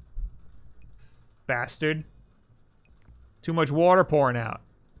 Bastard. Too much water pouring out.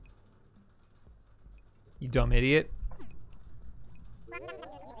 You dumb idiot.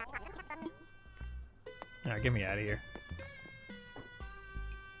 Alright, get me out of here.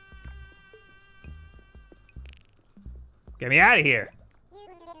 Get me out of here.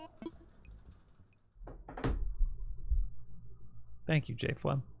 Thank you, J.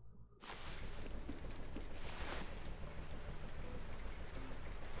 Flem.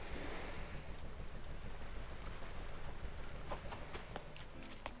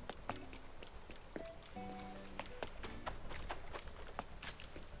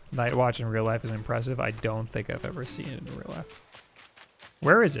 Night Watch in real life is impressive. I don't think I've ever seen it in real life.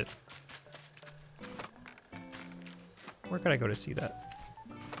 Where is it? Where could I go to see that?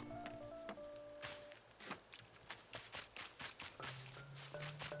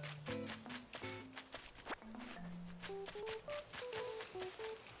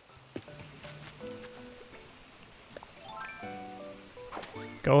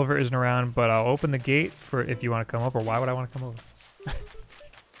 Gulliver isn't around, but I'll open the gate for if you want to come over. Why would I want to come over?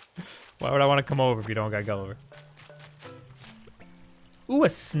 Why would I want to come over if you don't got Gulliver? Ooh, a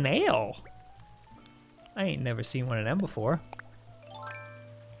snail! I ain't never seen one of them before.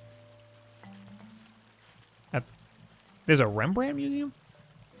 There's a Rembrandt museum?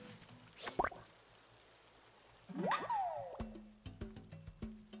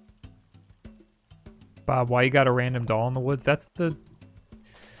 Bob, why you got a random doll in the woods? That's the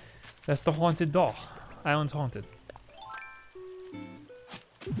haunted doll. Island's haunted.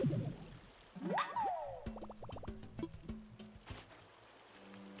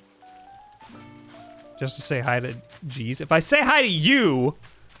 Just to say hi to G's. If I say hi to you,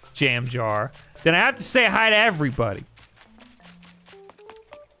 Jam Jar, then I have to say hi to everybody.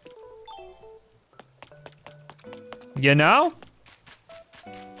 You know?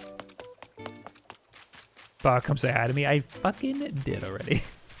 Bob, come say hi to me. I fucking did already.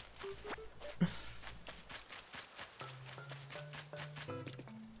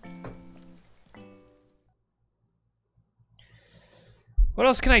 What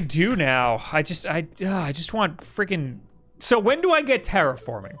else can I do now? I just want freaking. So when do I get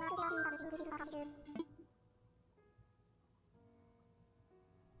terraforming?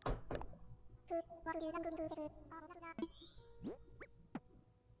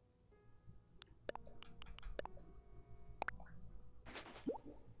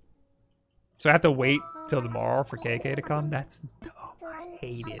 So I have to wait till tomorrow for KK to come? That's dumb. I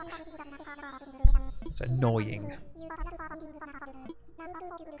hate it. It's annoying.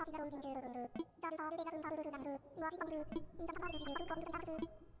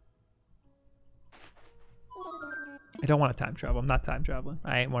 I don't want to time travel. I'm not time traveling.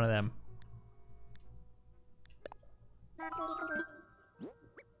 I ain't one of them.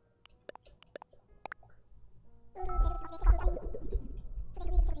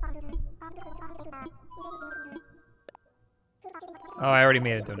 Oh, I already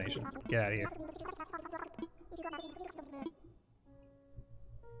made a donation. Get out of here.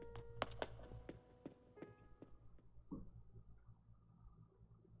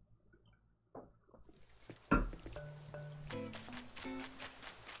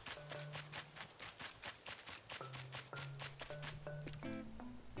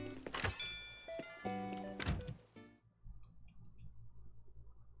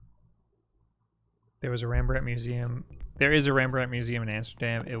 There was a Rembrandt museum. There is a Rembrandt museum in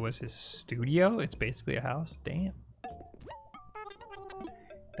Amsterdam. It was his studio. It's basically a house. Damn.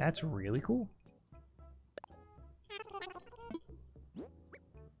 That's really cool.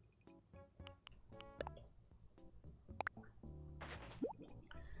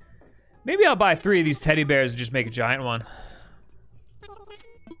 Maybe I'll buy 3 of these teddy bears and just make a giant one.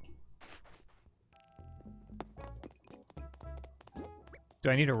 Do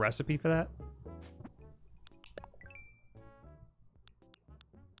I need a recipe for that?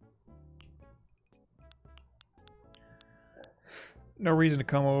 No reason to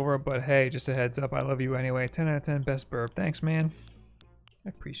come over, but hey, just a heads up. I love you anyway. 10 out of 10, best burp. Thanks, man. I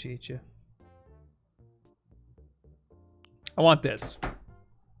appreciate you. I want this.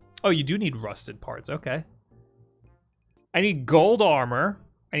 Oh, you do need rusted parts. Okay. I need gold armor.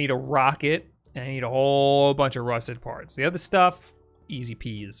 I need a rocket. And I need a whole bunch of rusted parts. The other stuff, easy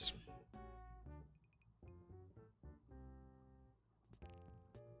peas.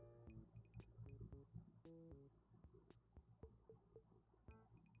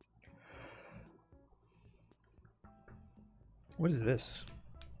 What is this?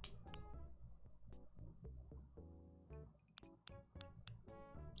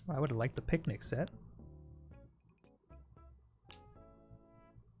 I would have liked the picnic set.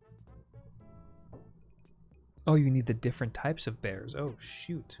 Oh, you need the different types of bears. Oh,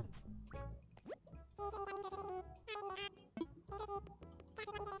 shoot.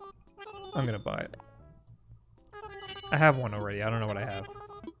 I'm gonna buy it. I have one already. I don't know what I have.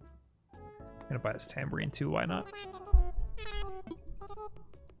 I'm gonna buy this tambourine too. Why not?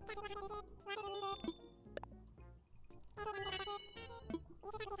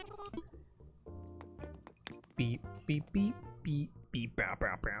 Beep, beep, beep, beep, beep, bow,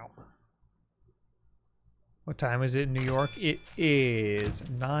 bow, bow. What time is it in New York? It is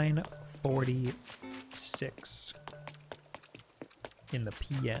 9:46 in the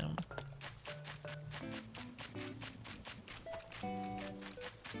PM.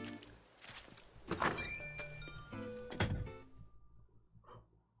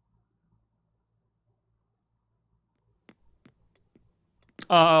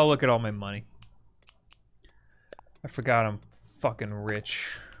 Oh, look at all my money. I forgot I'm fucking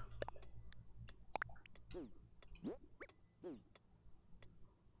rich.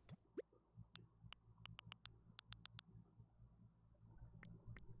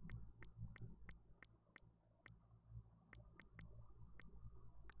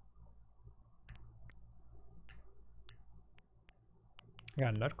 I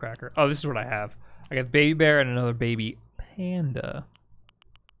got a nutcracker. Oh, this is what I have. I got baby bear and another baby panda.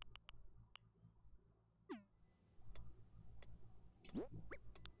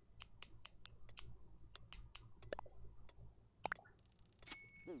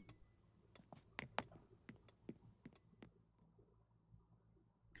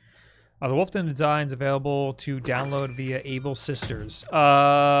 Are the Wulff Den designs available to download via Able Sisters?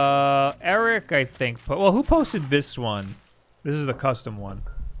 Eric, I think. Well, who posted this one? This is the custom one.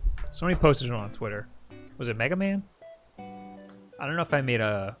 Somebody posted it on Twitter. Was it Mega Man? I don't know if I made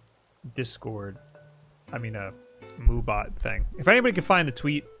a Discord. I mean a Moobot thing. If anybody can find the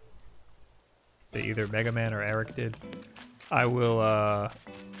tweet that either Mega Man or Eric did, I will.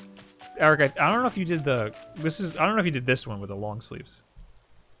 Eric, I don't know if you did the. I don't know if you did this one with the long sleeves.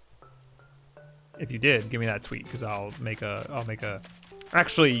 If you did, give me that tweet because I'll make a.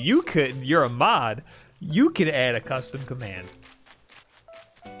 Actually, you could. You're a mod. You could add a custom command.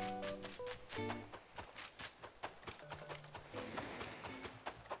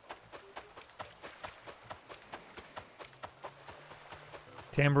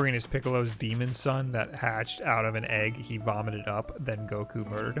 Tambourine is Piccolo's demon son that hatched out of an egg he vomited up, then Goku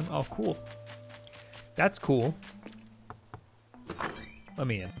murdered him. Oh, cool. That's cool. Let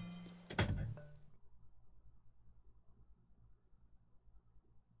me in.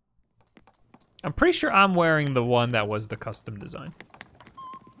 I'm pretty sure I'm wearing the one that was the custom design.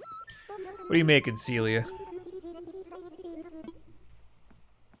 What are you making, Celia?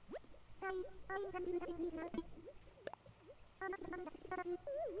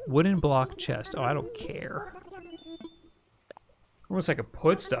 Wooden block chest. Oh, I don't care. Almost like I could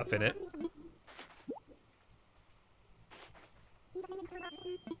put stuff in it.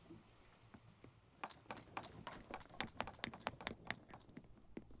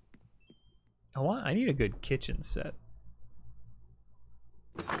 I need a good kitchen set.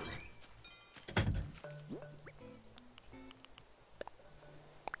 Is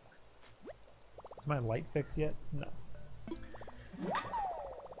my light fixed yet? No.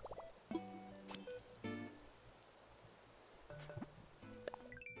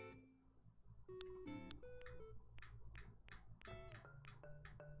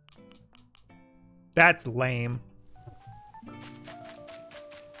 That's lame.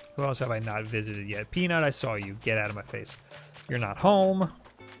 Who else have I not visited yet? Peanut, I saw you. Get out of my face. You're not home.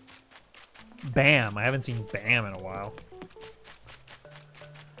 Bam. I haven't seen Bam in a while.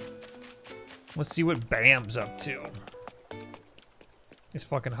 Let's see what Bam's up to. It's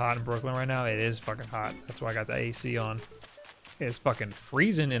fucking hot in Brooklyn right now. It is fucking hot. That's why I got the AC on. It's fucking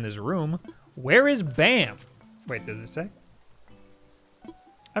freezing in this room. Where is Bam? Wait, does it say?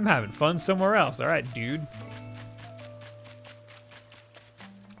 I'm having fun somewhere else. All right, dude.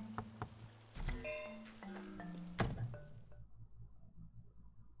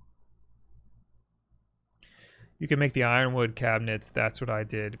 You can make the ironwood cabinets. That's what I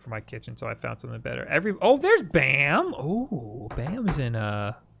did for my kitchen, so I found something better. Oh, there's Bam. Oh, Bam's in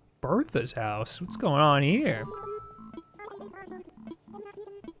Bertha's house. What's going on here?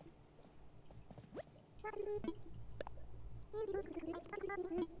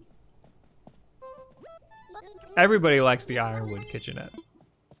 Everybody likes the ironwood kitchenette.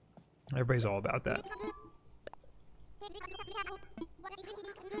 Everybody's all about that.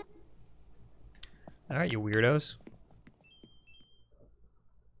 All right, you weirdos.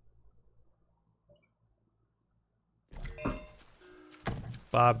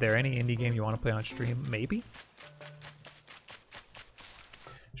 Bob, there any indie game you want to play on stream? Maybe.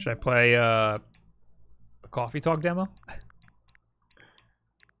 Should I play the Coffee Talk demo?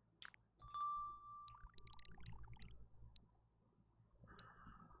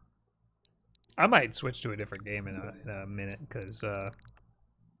 I might switch to a different game in a minute because I'm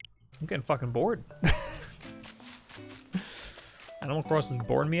getting fucking bored. Animal Crossing is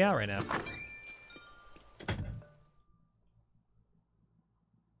boring me out right now.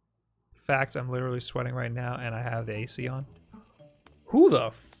 Facts, I'm literally sweating right now and I have the AC on. Who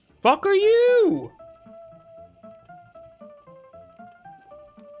the fuck are you?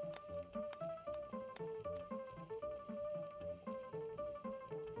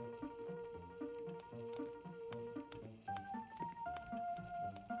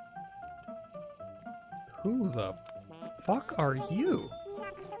 Who the fuck are you?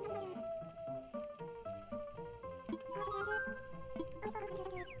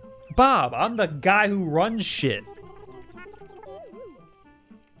 Bob, I'm the guy who runs shit.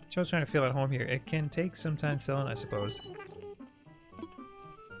 Just trying to feel at home here. It can take some time selling, I suppose.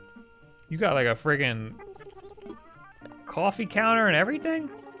 You got like a friggin' coffee counter and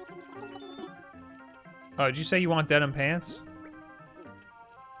everything? Oh, did you say you want denim pants?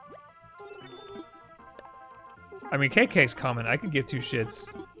 I mean, KK's coming. I could give two shits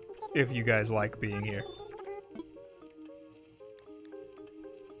if you guys like being here.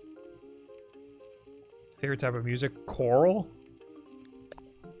 Favorite type of music? Choral?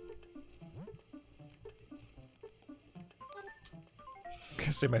 I'm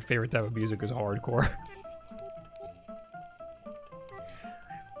gonna say my favorite type of music is hardcore.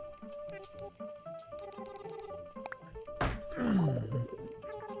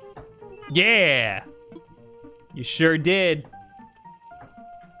 Yeah! You sure did.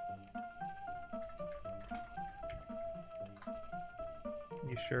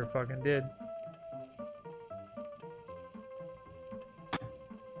 You sure fucking did.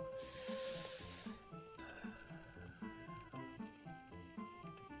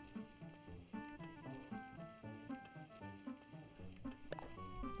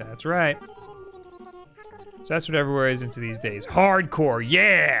 That's right. So that's what everywhere is into these days. Hardcore,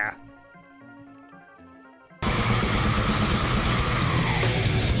 yeah!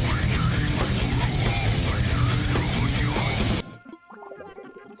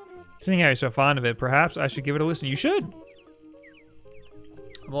 Seeing how you're so fond of it, perhaps I should give it a listen. You should.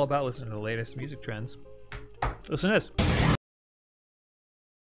 I'm all about listening to the latest music trends. Listen to this.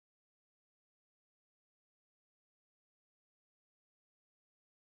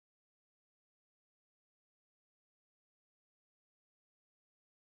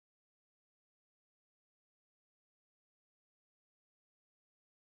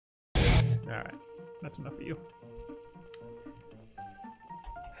 All right, that's enough for you.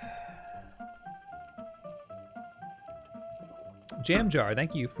 Jam Jar,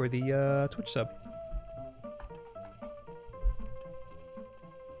 thank you for the Twitch sub.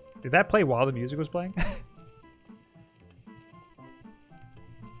 Did that play while the music was playing?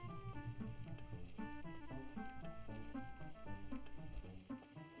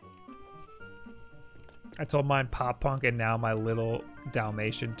 I told mine pop punk, and now my little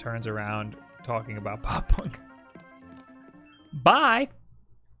Dalmatian turns around talking about pop punk. Bye!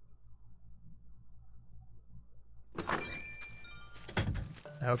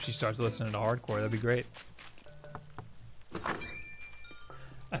 I hope she starts listening to hardcore. That'd be great.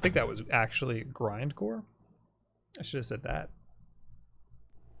 I think that was actually grindcore. I should have said that.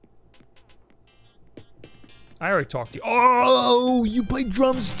 I already talked to you. Oh, you play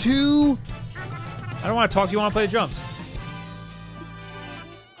drums too? I don't want to talk to you. I want to play the drums.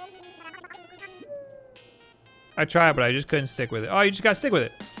 I tried, but I just couldn't stick with it. Oh, you just got to stick with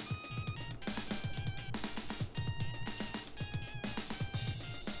it.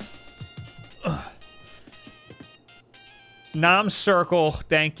 Nom Circle,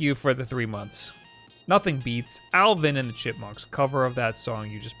 thank you for the 3 months. Nothing beats Alvin and the Chipmunks, cover of that song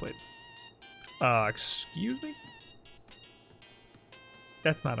you just played. Excuse me?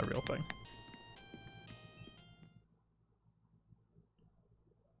 That's not a real thing.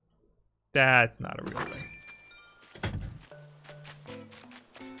 That's not a real thing.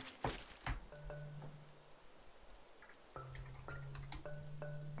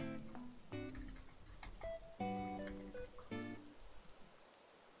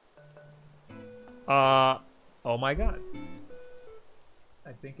 Oh my god.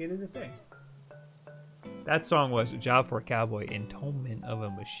 I think it is a thing. That song was Job for a Cowboy, Entombment of a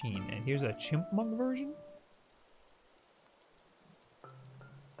Machine. And here's a chipmunk version.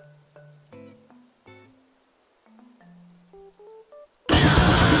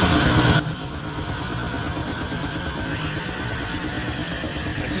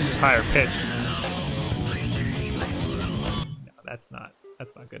 This is just higher pitch. No, that's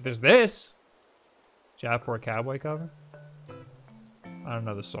not good. There's this. Job for a Cowboy cover? I don't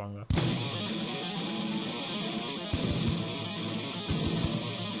know the song though.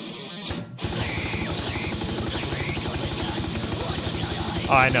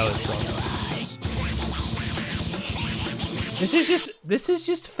 Oh, I know this song. This is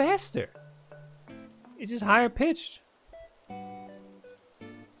just faster. It's just higher pitched.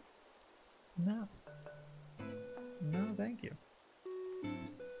 No. No, thank you.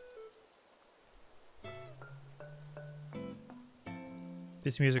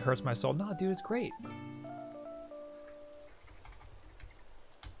 This music hurts my soul. No, dude, it's great.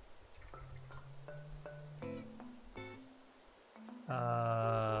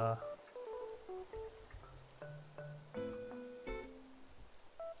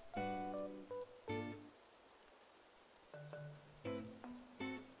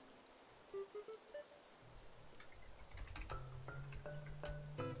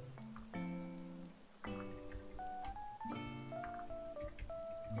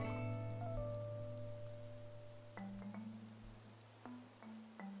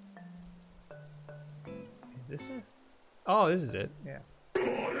 Is this it? Oh, this is it. Yeah.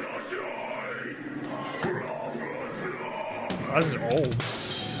 Oh, this is old.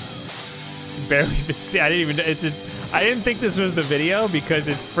 Barely even see. I didn't even. I didn't think this was the video because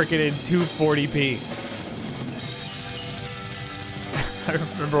it's freaking in 240p. I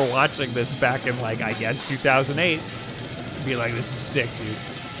remember watching this back in like I guess 2008. Be like, this is sick, dude.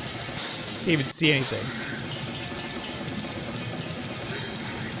 Can't even see anything.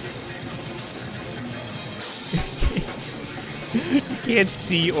 You can't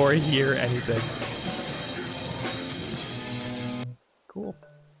see or hear anything. Cool.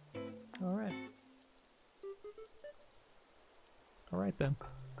 All right. All right then.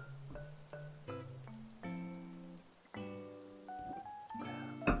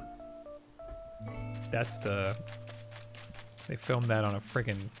 That's the... They filmed that on a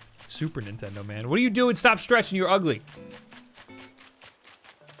freaking Super Nintendo, man. What are you doing? Stop stretching. You're ugly.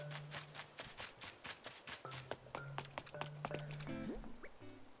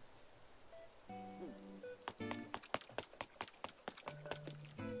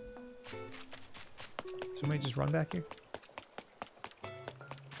 Somebody just run back here.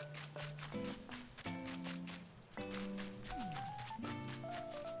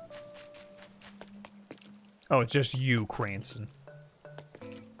 Oh, it's just you, Cranston.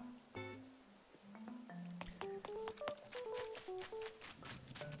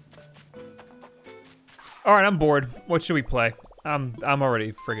 All right, I'm bored. What should we play? I'm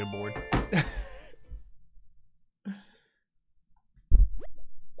already friggin' bored.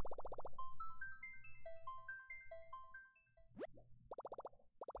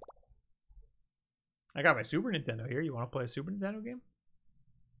 I got my Super Nintendo here. You want to play a Super Nintendo game?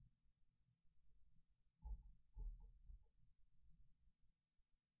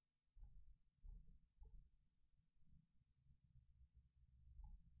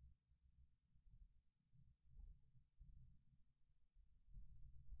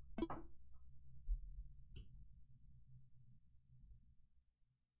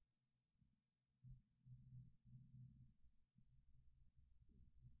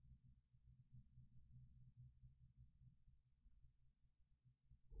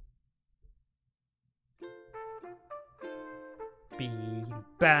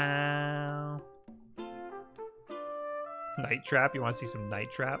 Bow. Night Trap. You want to see some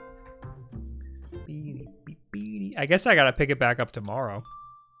Night Trap? I guess I gotta pick it back up tomorrow.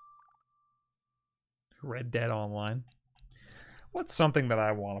 Red Dead Online. What's something that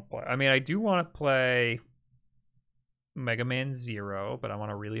I want to play? I mean, I do want to play Mega Man Zero, but I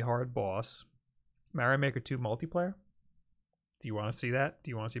want a really hard boss. Mario Maker 2 multiplayer? Do you want to see that? Do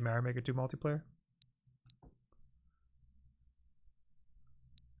you want to see Mario Maker 2 multiplayer?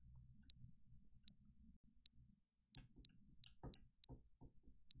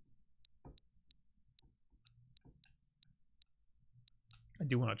 I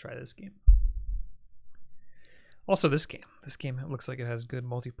do want to try this game. Also, this game. This game, it looks like it has good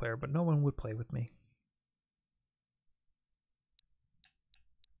multiplayer, but no one would play with me.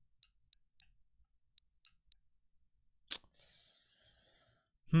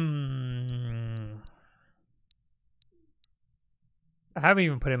 I haven't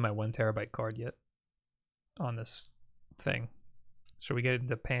even put in my 1 terabyte card yet on this thing. Should we get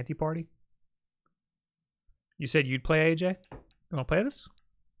into Panty Party? You said you'd play, AJ? You want to play this?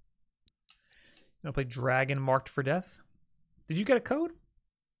 You want to play Dragon Marked for Death? Did you get a code?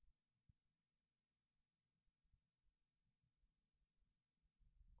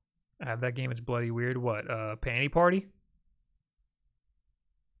 I have that game. It's bloody weird. What? Panty Party?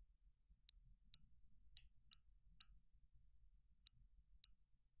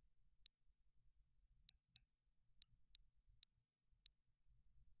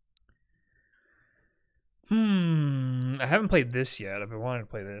 I haven't played this yet. I've been wanting to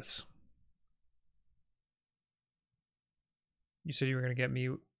play this. You said you were going to get me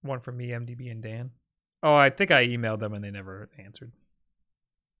one from me, MDB, and Dan. Oh, I think I emailed them and they never answered.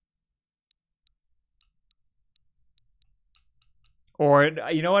 Or,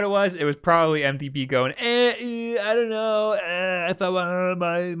 you know what it was? It was probably MDB going, I don't know. If I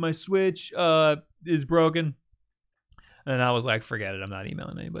want my Switch is broken. And I was like, forget it. I'm not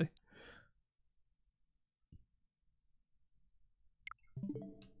emailing anybody.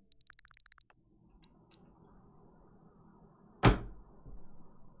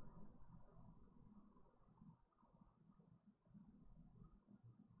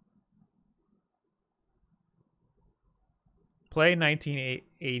 Play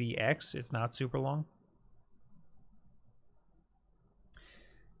 1980X. It's not super long.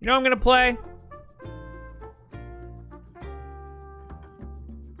 You know what I'm going to play?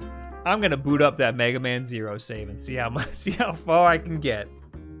 I'm going to boot up that Mega Man Zero save and see how far I can get.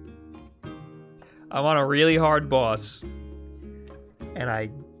 I'm on a really hard boss. And I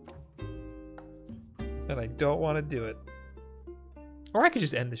don't want to do it. Or I could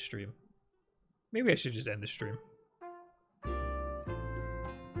just end the stream. Maybe I should just end the stream.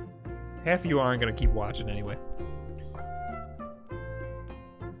 Half of you aren't going to keep watching anyway.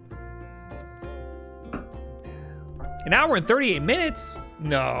 An hour and 38 minutes?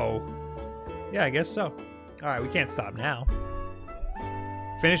 No. Yeah, I guess so. Alright, we can't stop now.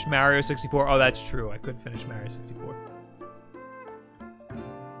 Finish Mario 64. Oh, that's true. I could finish Mario 64.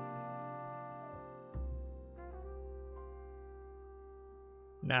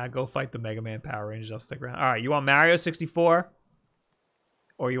 Nah, go fight the Mega Man Power Rangers. I'll stick around. Alright, you want Mario 64?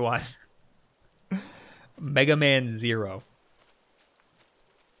 Or you want Mega Man Zero?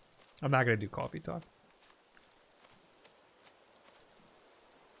 I'm not going to do coffee talk.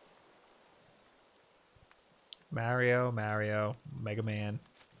 Mario, Mega Man.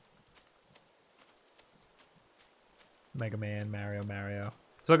 Mega Man, Mario.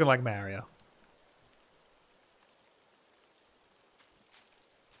 It's looking like Mario.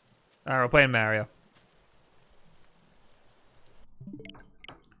 Alright, we're playing Mario.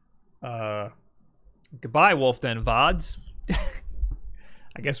 Goodbye, Wulff Den VODs.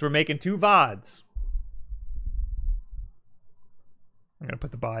 I guess we're making 2 VODs. I'm gonna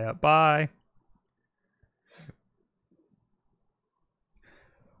put the buy up. Bye.